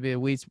of bad to be a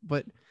weed,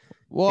 but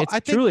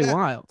it's truly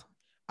wild.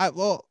 I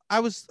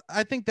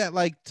think that,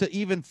 like, to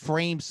even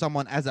frame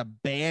someone as a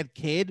bad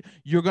kid,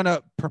 you're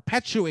gonna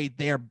perpetuate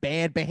their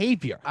bad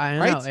behavior. I know,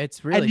 right?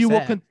 it's really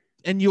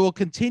sad. You will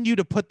continue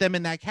to put them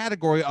in that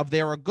category of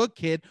they're a good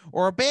kid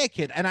or a bad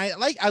kid. And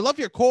I love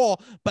your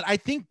call, but I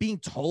think being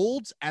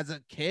told as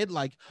a kid,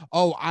 like,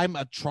 oh, I'm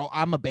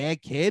a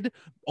bad kid,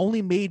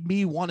 only made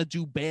me want to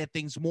do bad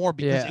things more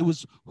because it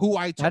was who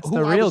I. That's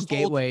the real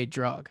gateway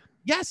drug.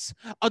 Yes,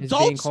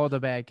 adults being called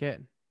a bad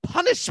kid.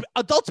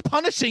 Adults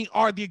punishing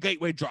are the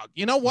gateway drug.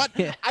 You know what?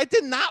 Yeah. I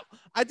did not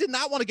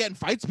want to get in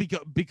fights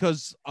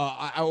because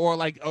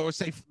or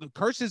say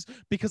curses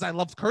because I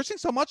loved cursing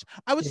so much.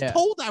 I was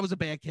told I was a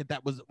bad kid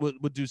that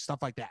would do stuff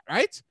like that,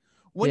 right?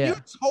 When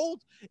you're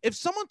told, if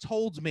someone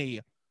told me,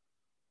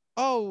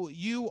 oh,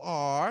 you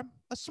are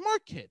a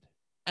smart kid,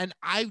 and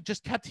I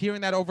just kept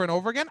hearing that over and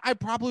over again, I'd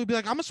probably be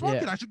like, I'm a smart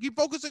kid. I should keep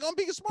focusing on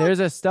being a smart kid. There's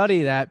a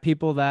study that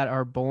people that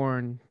are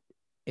born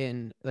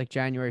in like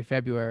January,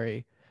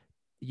 February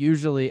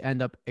usually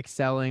end up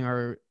excelling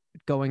or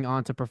going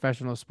on to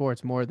professional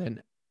sports more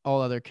than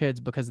all other kids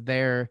because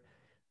they're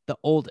the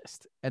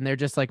oldest and they're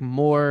just like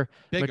more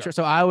mature.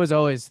 So I was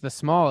always the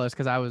smallest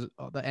because I was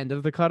the end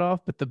of the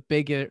cutoff, but the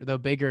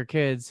bigger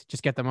kids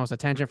just get the most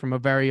attention from a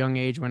very young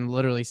age, when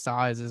literally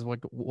size is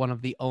like one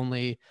of the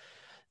only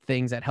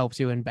things that helps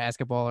you in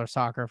basketball or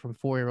soccer from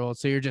 4-year-olds.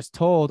 So you're just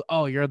told,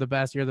 oh, you're the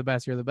best, you're the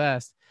best, you're the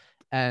best.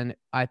 And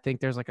I think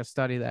there's like a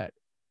study that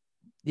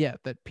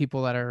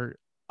people that are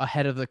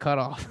ahead of the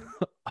cutoff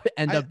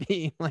end up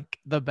being like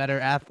the better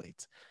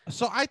athletes.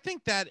 So I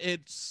think that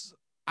it's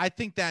I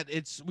think that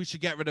we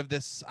should get rid of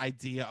this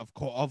idea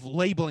of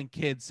labeling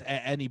kids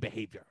any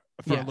behavior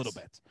for a little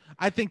bit.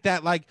 I think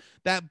that like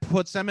that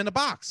puts them in a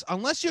box.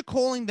 Unless you're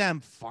calling them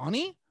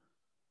funny,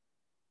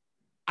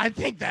 I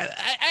think that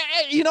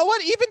you know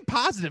what? Even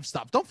positive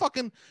stuff. Don't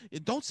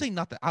say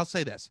nothing. I'll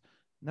say this: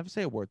 never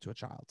say a word to a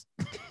child.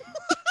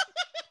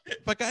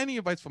 If I got any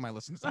advice for my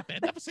listeners out there,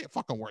 never say a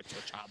fucking word to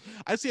a child.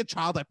 I see a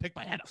child, I pick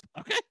my head up.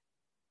 Okay.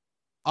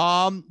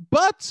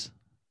 But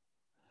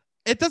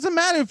it doesn't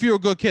matter if you're a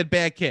good kid,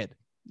 bad kid.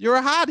 You're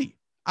a hottie.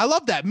 I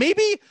love that.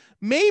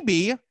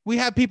 Maybe we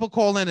have people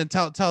call in and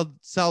tell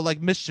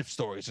like mischief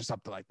stories or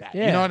something like that.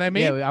 Yeah, you know what I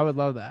mean? Yeah, I would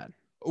love that.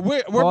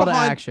 We're call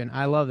behind... to action.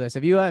 I love this.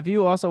 If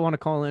you also want to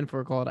call in for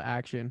a call to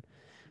action,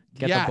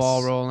 get the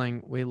ball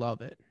rolling. We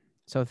love it.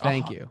 So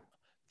thank you.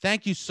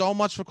 Thank you so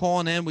much for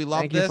calling in. We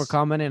love this. Thank you for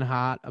coming in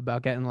hot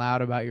about getting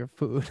loud about your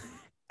food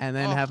and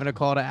then having a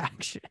call to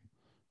action.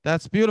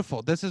 That's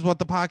beautiful. This is what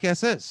the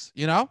podcast is,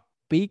 you know?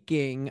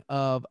 Speaking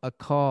of a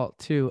call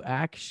to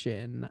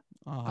action,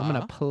 I'm going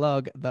to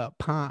plug the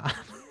pod.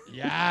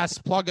 Yes,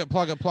 plug it,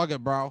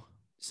 bro.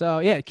 So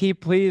yeah,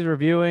 keep please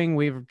reviewing.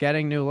 We're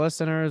getting new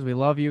listeners. We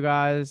love you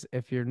guys.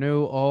 If you're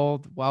new,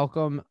 old,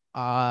 welcome.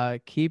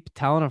 Keep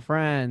telling a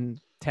friend,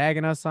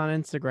 tagging us on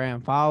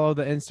Instagram, follow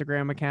the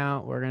Instagram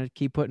account. We're going to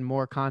keep putting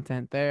more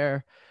content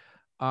there.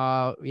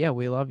 Yeah,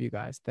 we love you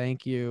guys.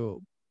 Thank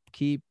you.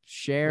 Keep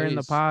sharing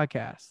the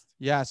podcast.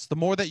 Yes. The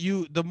more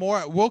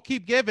we'll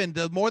keep giving,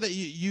 the more that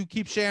you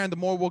keep sharing, the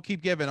more we'll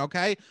keep giving.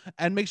 Okay.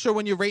 And make sure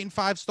when you're rating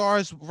 5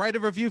 stars, write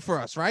a review for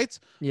us. Right.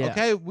 Yeah.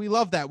 Okay. We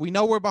love that. We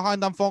know we're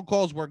behind on phone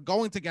calls. We're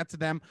going to get to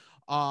them.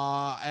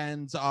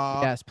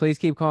 Yes, please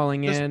keep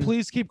calling in.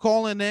 Please keep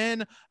calling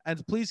in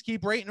and please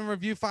keep rating and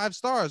review 5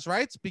 stars.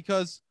 Right.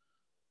 Because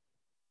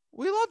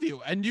we love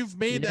you and you've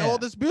made all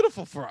this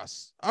beautiful for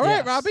us. All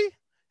right, Robbie,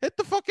 hit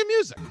the fucking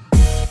music.